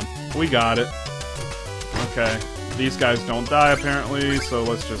on down. We got it. Okay. These guys don't die, apparently, so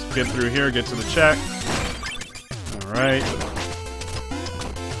let's just get through here, get to the check. Alright.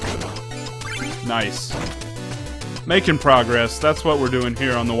 Nice. Making progress. That's what we're doing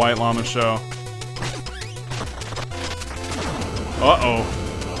here on the White Llama Show. Uh-oh.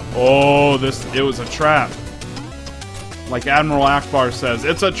 Oh, it was a trap. Like Admiral Akbar says,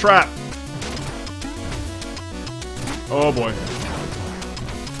 it's a trap! Oh boy.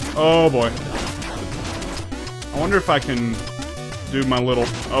 Oh boy. I wonder if I can do my little...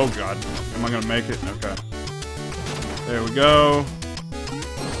 Oh god. Am I gonna make it? Okay. There we go.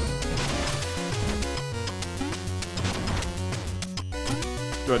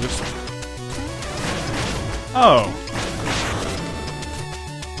 Do I just... Oh.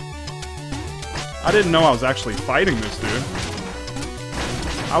 I didn't know I was actually fighting this dude.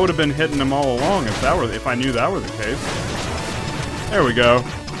 I would have been hitting him all along if I knew that were the case. There we go.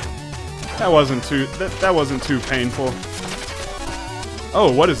 That wasn't too painful.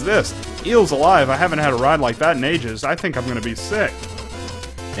 Oh, what is this? Eel's alive. I haven't had a ride like that in ages. I think I'm gonna be sick.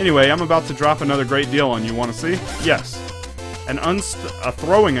 Anyway, I'm about to drop another great deal on you. Want to see? Yes. A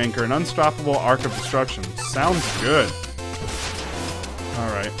throwing anchor, an unstoppable arc of destruction. Sounds good.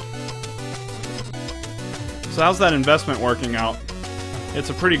 Alright. So how's that investment working out? It's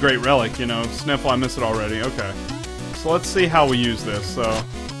a pretty great relic, you know. Sniffle, I miss it already. Okay. So let's see how we use this. So,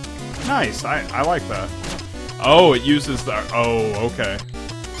 nice. I like that. Oh, it uses the... Oh, okay.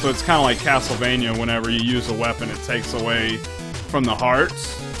 So it's kind of like Castlevania. Whenever you use a weapon, it takes away from the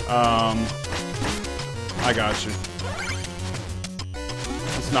hearts. I got you.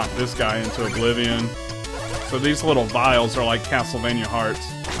 Let's knock this guy into oblivion. So these little vials are like Castlevania hearts.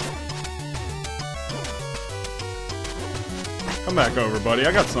 Come back over, buddy.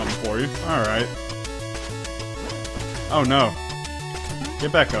 I got something for you. Alright. Oh, no.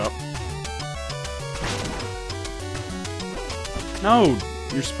 Get back up. No!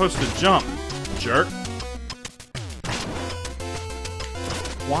 You're supposed to jump, jerk.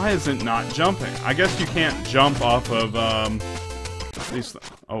 Why is it not jumping? I guess you can't jump off of, these...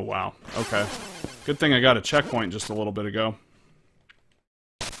 Oh, wow. Okay. Good thing I got a checkpoint just a little bit ago.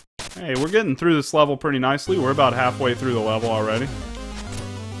 Hey, we're getting through this level pretty nicely. We're about halfway through the level already.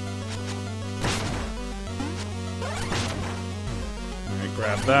 Alright,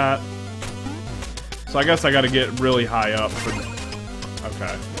 grab that. So I guess I gotta get really high up for...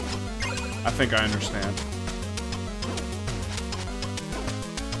 Okay. I think I understand.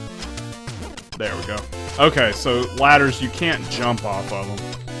 There we go. Okay, so ladders, you can't jump off of them.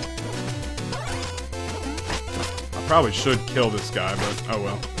 I probably should kill this guy, but oh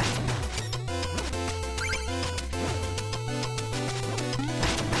well.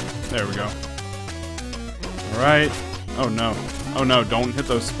 There we go. Alright. Oh no. Oh no, don't hit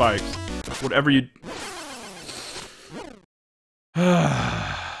those spikes. Whatever you...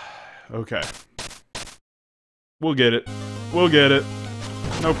 Okay. We'll get it. We'll get it.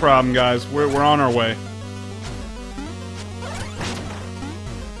 No problem, guys. We're on our way.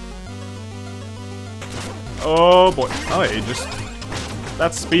 Oh boy. Oh, hey, just...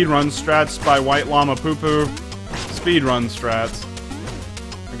 That's speedrun strats by White Llama Poo Poo. Speedrun strats.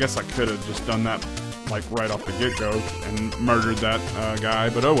 I guess I could have just done that, like, right off the get-go and murdered that guy,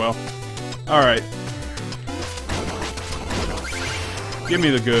 but oh well. Alright. Give me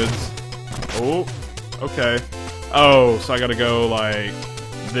the goods. Oh, okay. Oh, so I gotta go, like,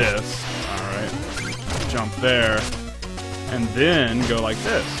 this. Alright. Jump there. And then go like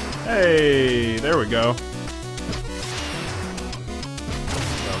this. Hey, there we go.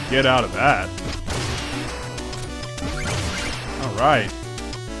 So get out of that. Alright.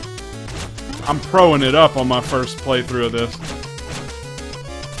 I'm proing it up on my first playthrough of this.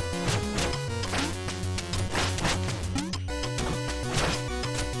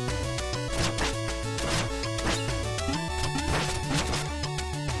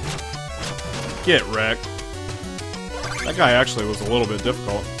 Get wrecked. That guy actually was a little bit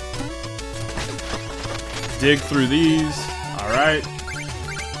difficult. Dig through these. Alright.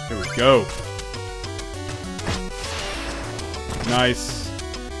 Here we go. Nice.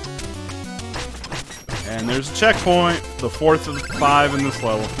 And there's a checkpoint. The 4th of the 5 in this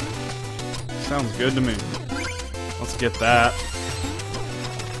level. Sounds good to me. Let's get that.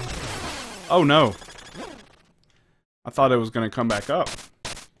 Oh no. I thought it was going to come back up.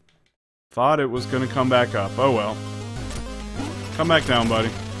 Thought it was gonna come back up. Oh well. Come back down, buddy.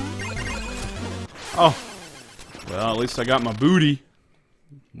 Oh. Well, at least I got my booty.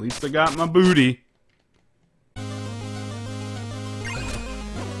 At least I got my booty.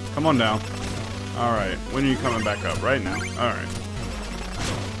 Come on down. Alright. When are you coming back up? Right now. Alright.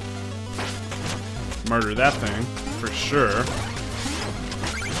 Murder that thing. For sure.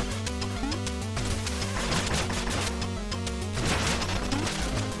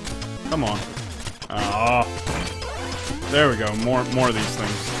 Come on. Oh. There we go. More of these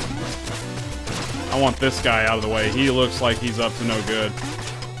things. I want this guy out of the way. He looks like he's up to no good.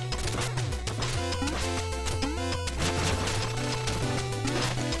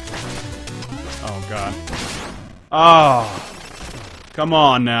 Oh, God. Oh. Come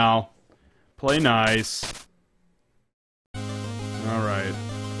on now. Play nice. Alright.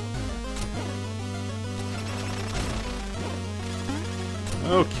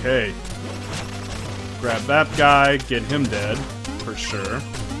 Okay. Grab that guy, get him dead, for sure.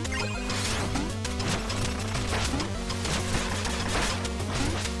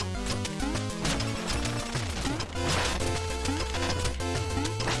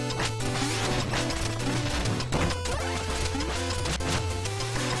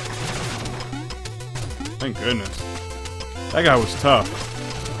 Thank goodness. That guy was tough.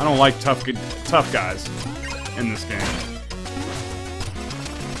 I don't like tough guys in this game.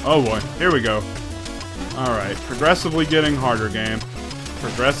 Oh boy, here we go. Alright, progressively getting harder, game.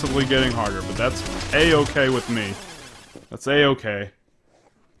 Progressively getting harder, but that's A-okay with me. That's A-okay.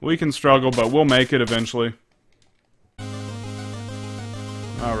 We can struggle, but we'll make it eventually.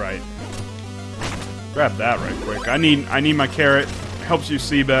 Alright. Grab that right quick. I need my carrot. Helps you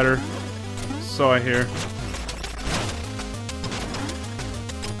see better. So I hear.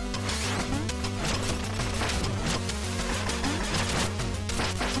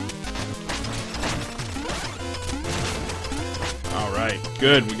 Alright,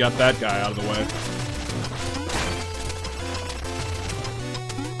 good. We got that guy out of the way.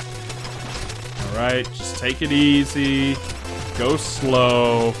 Alright, just take it easy. Go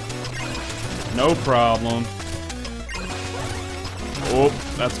slow. No problem. Oh,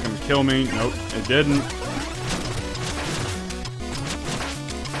 that's gonna kill me. Nope, it didn't.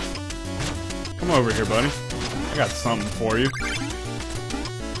 Come over here, buddy. I got something for you.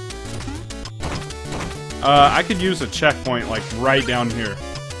 I could use a checkpoint, like, right down here,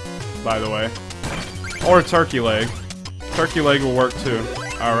 by the way. Or a turkey leg. Turkey leg will work, too.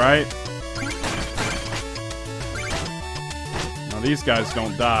 Alright. Now, these guys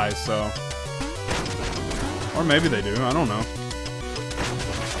don't die, so... Or maybe they do, I don't know.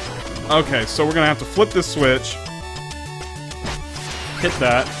 Okay, so we're gonna have to flip this switch. Hit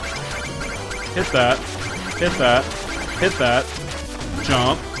that. Hit that. Hit that. Hit that.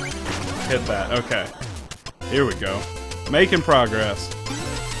 Jump. Hit that. Okay. Here we go. Making progress.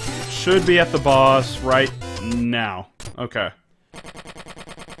 Should be at the boss right now. Okay.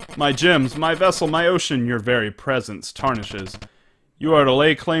 My gems, my vessel, my ocean, your very presence tarnishes. You are to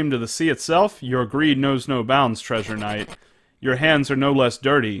lay claim to the sea itself. Your greed knows no bounds, treasure knight. Your hands are no less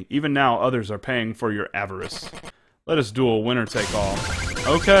dirty. Even now, others are paying for your avarice. Let us duel, winner take all.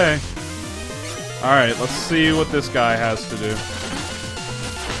 Okay. Alright, let's see what this guy has to do.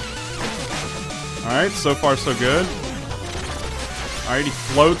 Alright, so far so good. Alright, he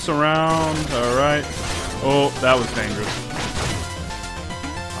floats around. Alright. Oh, that was dangerous.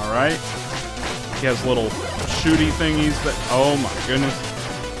 Alright. He has little shooty thingies that... Oh my goodness.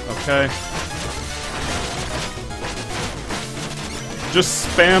 Okay. Just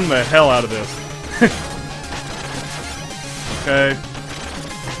spam the hell out of this. Okay.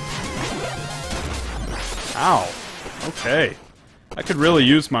 Ow. Okay. I could really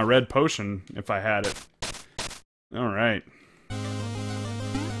use my red potion if I had it. Alright.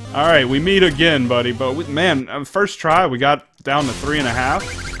 Alright, we meet again, buddy. But, man, first try, we got down to 3.5.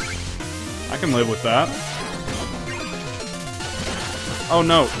 I can live with that. Oh,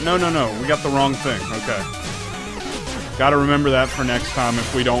 no. No, no, no. We got the wrong thing. Okay. Gotta remember that for next time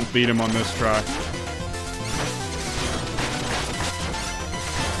if we don't beat him on this try.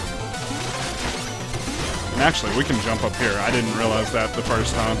 And actually, we can jump up here. I didn't realize that the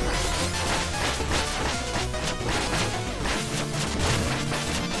first time.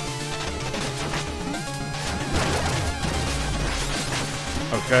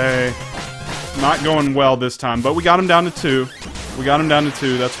 Okay. Not going well this time, but we got him down to 2. We got him down to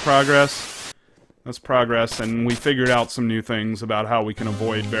 2. That's progress. That's progress, and we figured out some new things about how we can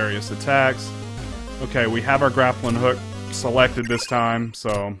avoid various attacks. Okay, we have our grappling hook selected this time,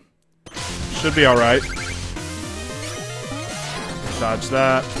 so should be alright. Dodge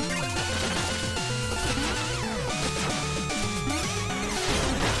that.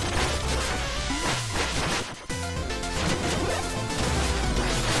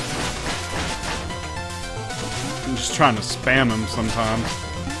 I'm just trying to spam him sometimes.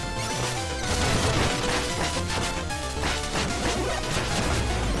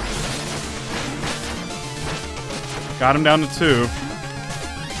 Got him down to 2.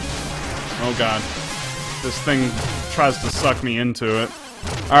 Oh god. This thing tries to suck me into it.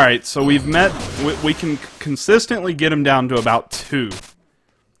 Alright, so we've met... We can consistently get him down to about 2.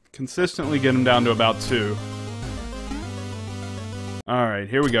 Consistently get him down to about 2. Alright,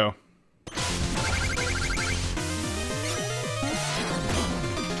 here we go.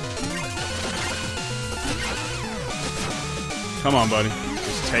 Come on, buddy.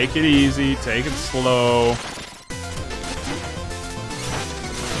 Just take it easy, take it slow.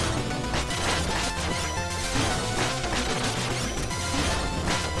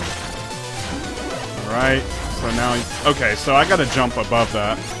 Alright, so now he's... Okay, so I gotta jump above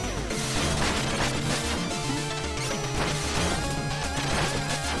that.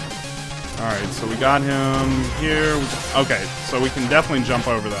 Alright, so we got him here. Okay, so we can definitely jump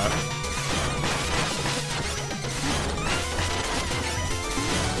over that.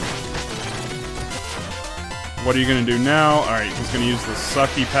 What are you gonna do now? Alright, he's gonna use the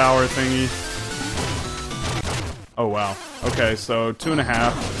sucky power thingy. Oh, wow. Okay, so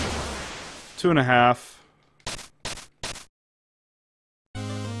 2.5. 2.5.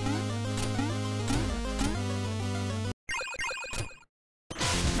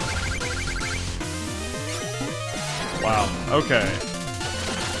 Wow, okay.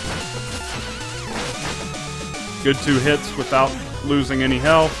 Good 2 hits without losing any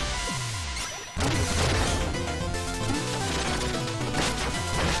health.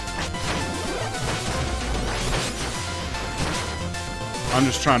 I'm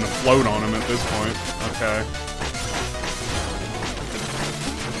just trying to float on him at this point. Okay.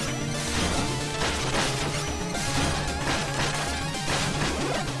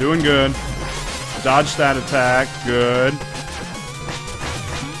 Doing good. Dodge that attack. Good.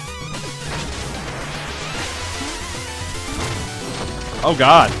 Oh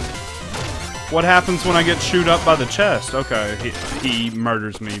god. What happens when I get chewed up by the chest? Okay, he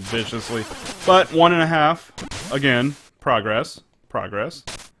murders me viciously. But 1.5. Again, progress. Progress.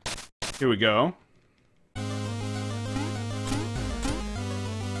 Here we go.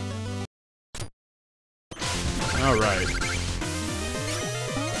 Alright.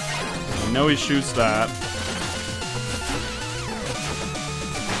 I know he shoots that.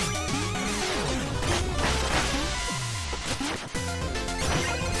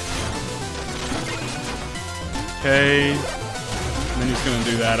 Okay. And then he's gonna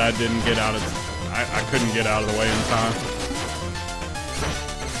do that. I didn't get out of... I couldn't get out of the way in time.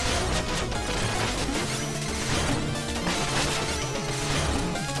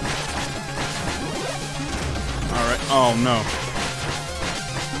 Alright. Oh, no.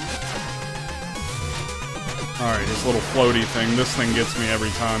 Alright, his little floaty thing. This thing gets me every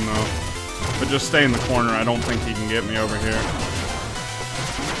time, though. But just stay in the corner. I don't think he can get me over here.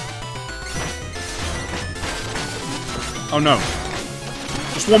 Oh, no.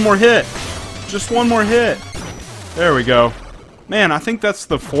 Just one more hit. Just one more hit. There we go. Man, I think that's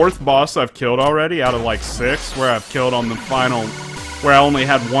the 4th boss I've killed already out of like 6, where I've killed on the final, where I only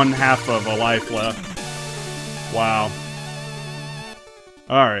had 1/2 of a life left. Wow.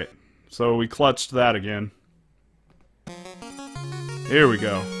 Alright. So we clutched that again. Here we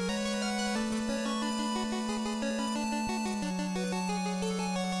go.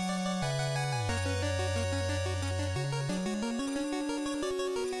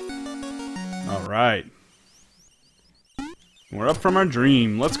 Alright. We're up from our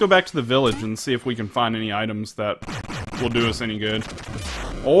dream. Let's go back to the village and see if we can find any items that will do us any good.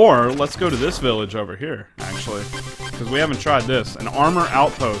 Or, let's go to this village over here, actually. Because we haven't tried this. An armor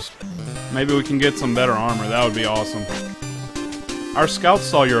outpost. Maybe we can get some better armor. That would be awesome. Our scouts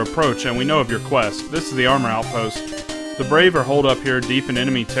saw your approach, and we know of your quest. This is the armor outpost. The brave are holed up here deep in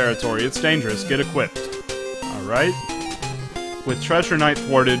enemy territory. It's dangerous. Get equipped. Alright. With treasure night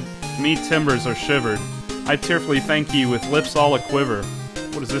thwarted, me timbers are shivered. I tearfully thank ye with lips all a-quiver.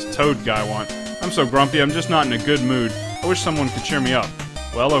 What does this toad guy want? I'm so grumpy, I'm just not in a good mood. I wish someone could cheer me up.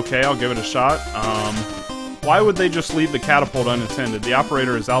 Well, okay, I'll give it a shot. Why would they just leave the catapult unattended? The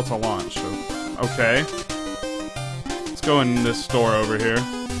operator is out to launch. Okay. Let's go in this store over here.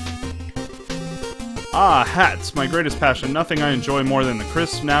 Ah, hats, my greatest passion. Nothing I enjoy more than the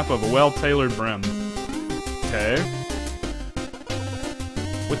crisp snap of a well-tailored brim. Okay.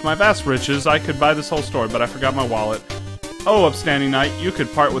 With my vast riches, I could buy this whole store, but I forgot my wallet. Oh, upstanding knight, you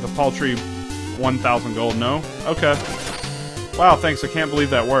could part with a paltry 1,000 gold, no? Okay. Wow, thanks, I can't believe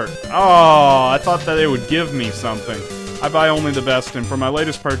that worked. Oh, I thought that it would give me something. I buy only the best, and for my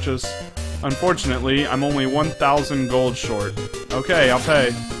latest purchase, unfortunately, I'm only 1,000 gold short. Okay, I'll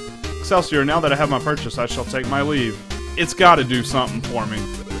pay. Excelsior, now that I have my purchase, I shall take my leave. It's gotta do something for me.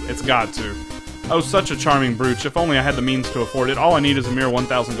 It's got to. Oh, such a charming brooch. If only I had the means to afford it. All I need is a mere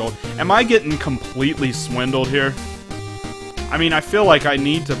 1,000 gold. Am I getting completely swindled here? I mean, I feel like I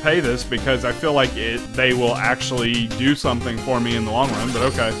need to pay this because I feel like they will actually do something for me in the long run, but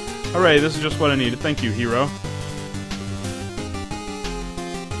okay. Hooray, this is just what I needed. Thank you, hero.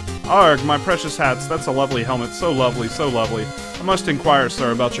 Arg, my precious hats. That's a lovely helmet. So lovely, so lovely. I must inquire,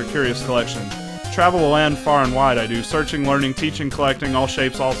 sir, about your curious collection. Travel a land far and wide, I do. Searching, learning, teaching, collecting, all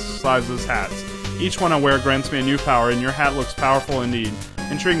shapes, all sizes, hats. Each one I wear grants me a new power, and your hat looks powerful indeed.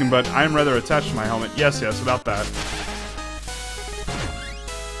 Intriguing, but I am rather attached to my helmet. Yes, yes, about that.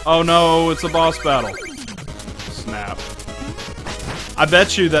 Oh no, it's a boss battle. Snap. I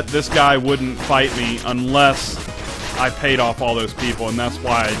bet you that this guy wouldn't fight me unless I paid off all those people, and that's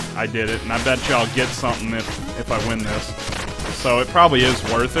why I did it. And I bet you I'll get something if I win this. So it probably is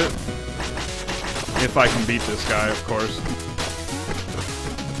worth it. If I can beat this guy, of course.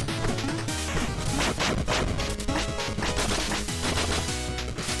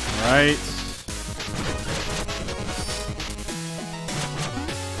 Alright.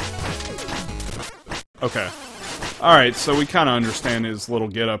 Okay. Alright, so we kind of understand his little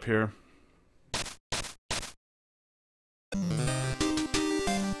get-up here.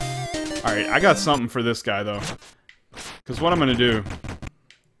 Alright, I got something for this guy, though. Because what I'm going to do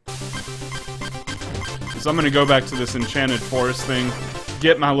is I'm going to go back to this enchanted forest thing,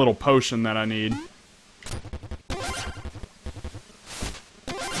 get my little potion that I need.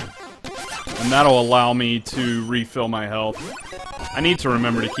 And that'll allow me to refill my health. I need to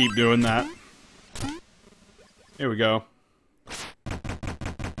remember to keep doing that. Here we go.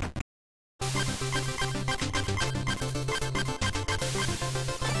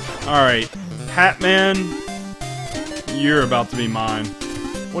 Alright, Hatman, you're about to be mine.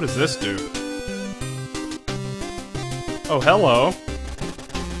 What does this do? Oh, hello.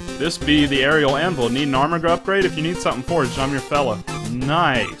 This be the aerial anvil. Need an armor upgrade? If you need something forged, I'm your fella.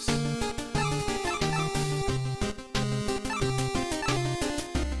 Nice.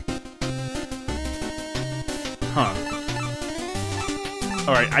 Huh.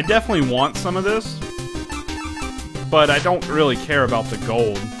 Alright, I definitely want some of this, but I don't really care about the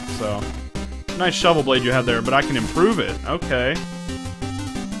gold, so... Nice shovel blade you have there, but I can improve it. Okay.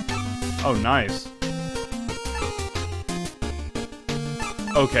 Oh, nice.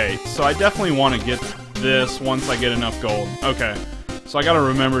 Okay, so I definitely want to get this once I get enough gold. Okay, so I gotta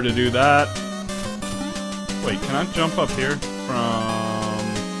remember to do that. Wait, can I jump up here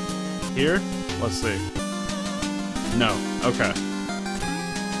from here? Let's see. No. Okay.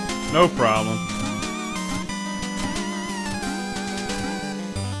 No problem.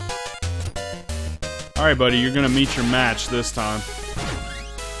 Alright, buddy, you're gonna meet your match this time.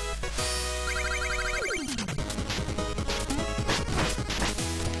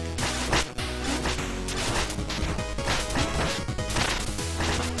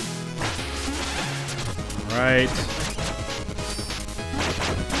 Right.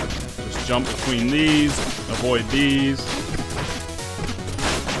 Just jump between these, avoid these.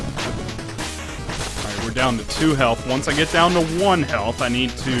 Alright, we're down to 2 health. Once I get down to 1 health, I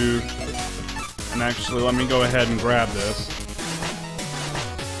need to... And actually, let me go ahead and grab this.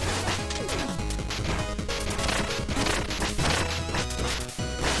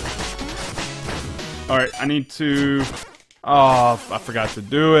 Alright, I need to... Oh, I forgot to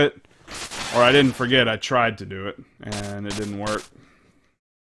do it. Or I didn't forget, I tried to do it, and it didn't work.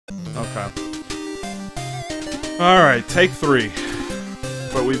 Okay. Alright, take 3.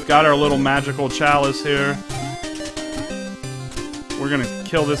 But we've got our little magical chalice here. We're gonna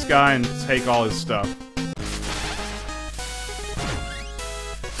kill this guy and take all his stuff.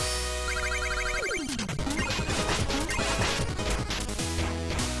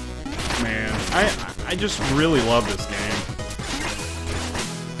 Man, I just really love this game.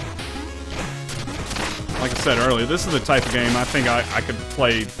 Like I said earlier, this is the type of game I think I could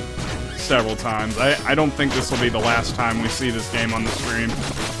play several times. I don't think this will be the last time we see this game on the stream.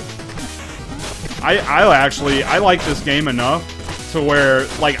 I like this game enough to where,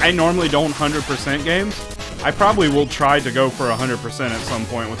 like, I normally don't 100% games. I probably will try to go for 100% at some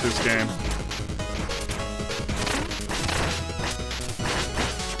point with this game.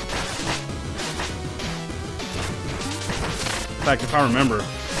 In fact, if I remember,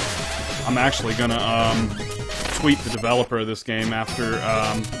 I'm actually gonna tweet the developer of this game after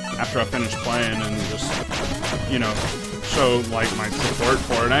I finish playing and just, you know, show like my support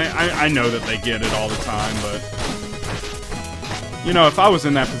for it. I know that they get it all the time, but you know, if I was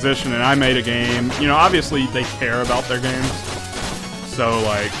in that position and I made a game, you know, obviously they care about their games. So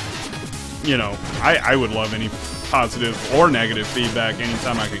like, you know, I would love any positive or negative feedback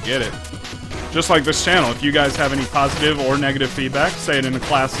anytime I could get it. Just like this channel, if you guys have any positive or negative feedback, say it in a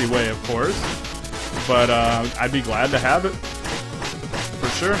classy way, of course. But I'd be glad to have it, for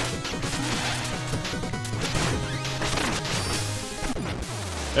sure.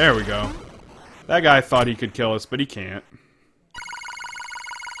 There we go. That guy thought he could kill us, but he can't.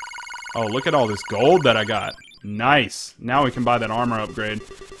 Oh, look at all this gold that I got. Nice. Now we can buy that armor upgrade.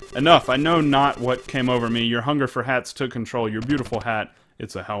 Enough. I know not what came over me. Your hunger for hats took control. Your beautiful hat.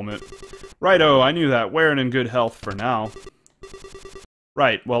 It's a helmet. Righto, I knew that. Wear it in good health for now.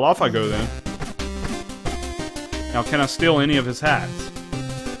 Right, well, off I go then. Now, can I steal any of his hats?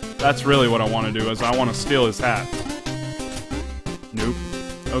 That's really what I want to do, is I want to steal his hat. Nope.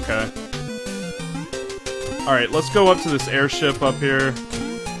 Okay. Alright, let's go up to this airship up here.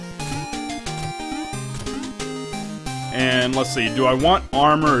 And let's see, do I want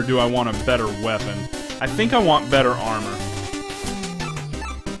armor or do I want a better weapon? I think I want better armor.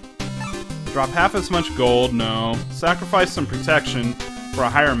 Drop half as much gold, no. Sacrifice some protection. For a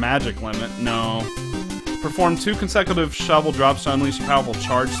higher magic limit? No. Perform 2 consecutive shovel drops to unleash a powerful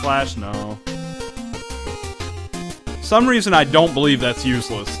charge slash? No. Some reason I don't believe that's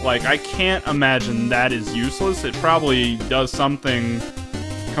useless. Like, I can't imagine that is useless. It probably does something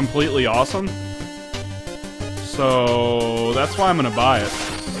completely awesome. So, that's why I'm gonna buy it.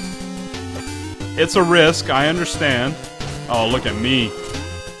 It's a risk, I understand. Oh, look at me.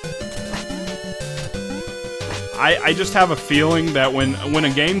 I just have a feeling that when a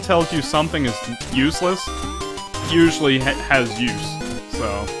game tells you something is useless, it usually has use.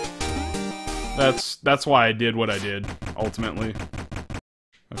 So that's why I did what I did, ultimately.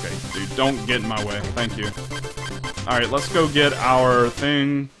 Okay, dude, don't get in my way. Thank you. Alright, let's go get our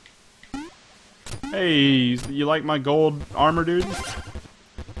thing. Hey, you like my gold armor, dude?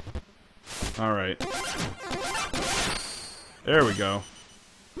 Alright. There we go.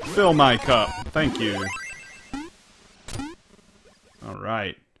 Fill my cup. Thank you.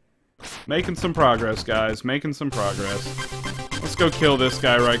 Alright. Making some progress, guys. Making some progress. Let's go kill this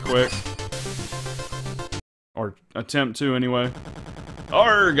guy right quick. Or attempt to, anyway.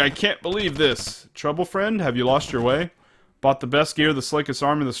 Arg! I can't believe this! Trouble, friend? Have you lost your way? Bought the best gear, the slickest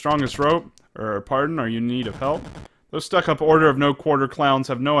armor, the strongest rope? Pardon, are you in need of help? Those stuck-up Order of No Quarter clowns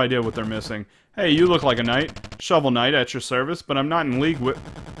have no idea what they're missing. Hey, you look like a knight. Shovel Knight at your service, but I'm not in league with...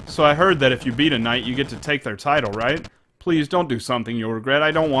 So I heard that if you beat a knight, you get to take their title, right? Please, don't do something you'll regret.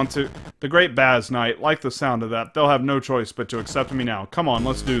 I don't want to. The Great Baz Knight, like the sound of that. They'll have no choice but to accept me now. Come on,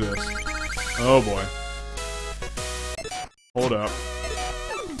 let's do this. Oh, boy. Hold up.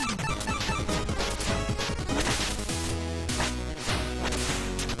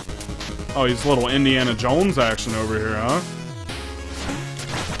 Oh, he's a little Indiana Jones action over here, huh?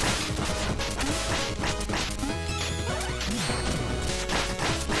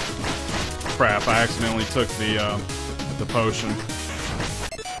 Crap, I accidentally took the potion.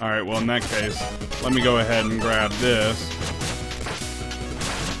 Alright, well in that case, let me go ahead and grab this.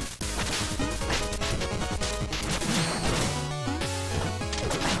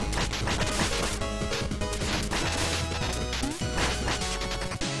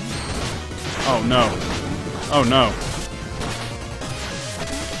 Oh no. Oh no.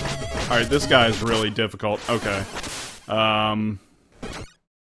 Alright, this guy is really difficult. Okay.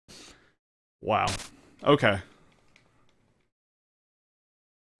 Wow. Okay.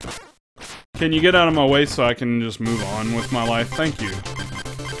 Can you get out of my way so I can just move on with my life? Thank you.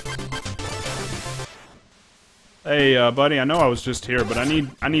 Hey, buddy, I know I was just here, but I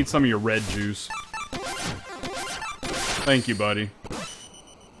need some of your red juice. Thank you, buddy.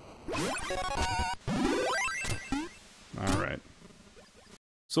 Alright.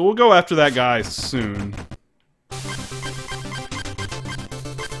 So we'll go after that guy soon.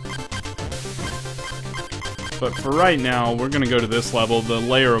 But for right now, we're gonna go to this level, the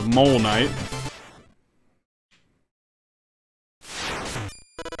Lair of Mole Knight.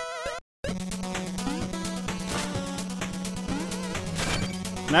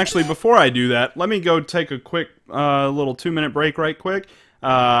 And actually, before I do that, let me go take a quick little 2-minute break right quick.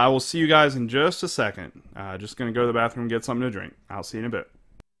 I will see you guys in just a second. Just gonna go to the bathroom and get something to drink. I'll see you in a bit.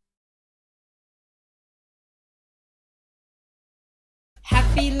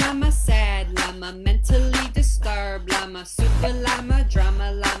 Happy llama, sad llama, mentally disturbed llama, super llama,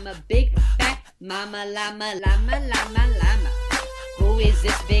 drama llama, big fat mama llama, llama, llama, llama. Who is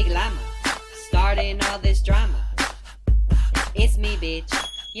this big llama starting all this drama? It's me, bitch.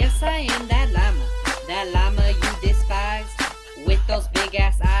 Yes, I am that llama you despise, with those big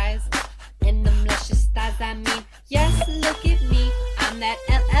ass eyes and them luscious thighs. I mean, yes, look at me. I'm that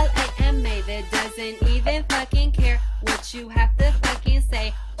LLAMA that doesn't even fucking care what you have to fucking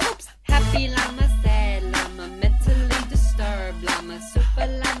say. Oops, happy llama, sad llama, mentally disturbed llama, super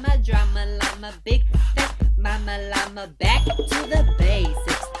llama, drama llama, big fat mama llama. Back to the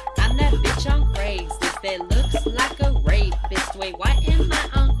basics. I'm that bitch on Craigslist that looks like a rapist. Wait, why am I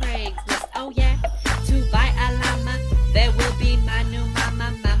on Craigslist? Oh yeah, to buy a llama that will be my new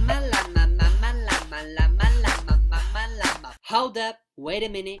mama, mama llama, mama llama, llama, llama, mama llama. Hold up, wait a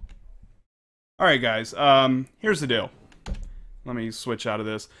minute. Alright guys, here's the deal. Let me switch out of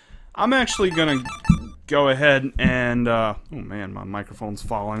this. I'm actually gonna go ahead and, oh man, my microphone's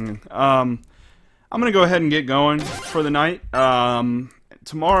falling. I'm gonna go ahead and get going for the night.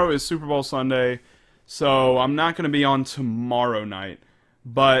 Tomorrow is Super Bowl Sunday, so I'm not gonna be on tomorrow night.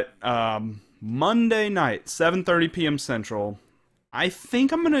 But, Monday night, 7:30 p.m. Central, I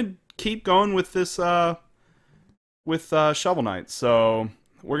think I'm gonna keep going with this, Shovel Knight. So,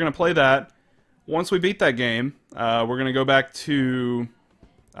 we're gonna play that. Once we beat that game, we're going to go back to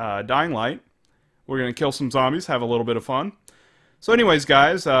Dying Light. We're going to kill some zombies, have a little bit of fun. So anyways,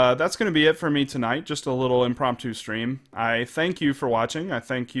 guys, that's going to be it for me tonight. Just a little impromptu stream. I thank you for watching. I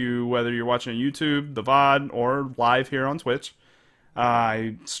thank you whether you're watching on YouTube, the VOD, or live here on Twitch.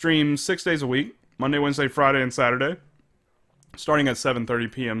 I stream 6 days a week, Monday, Wednesday, Friday, and Saturday, starting at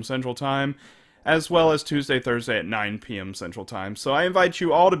 7:30 p.m. Central Time, as well as Tuesday, Thursday at 9 p.m. Central Time. So I invite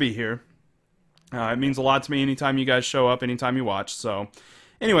you all to be here. It means a lot to me anytime you guys show up, anytime you watch. So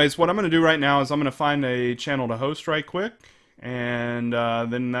anyways, what I'm going to do right now is I'm going to find a channel to host right quick. And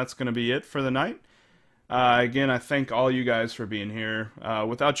then that's going to be it for the night. Again, I thank all you guys for being here.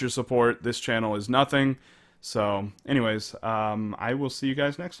 Without your support, this channel is nothing. So, anyways, I will see you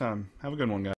guys next time. Have a good one, guys.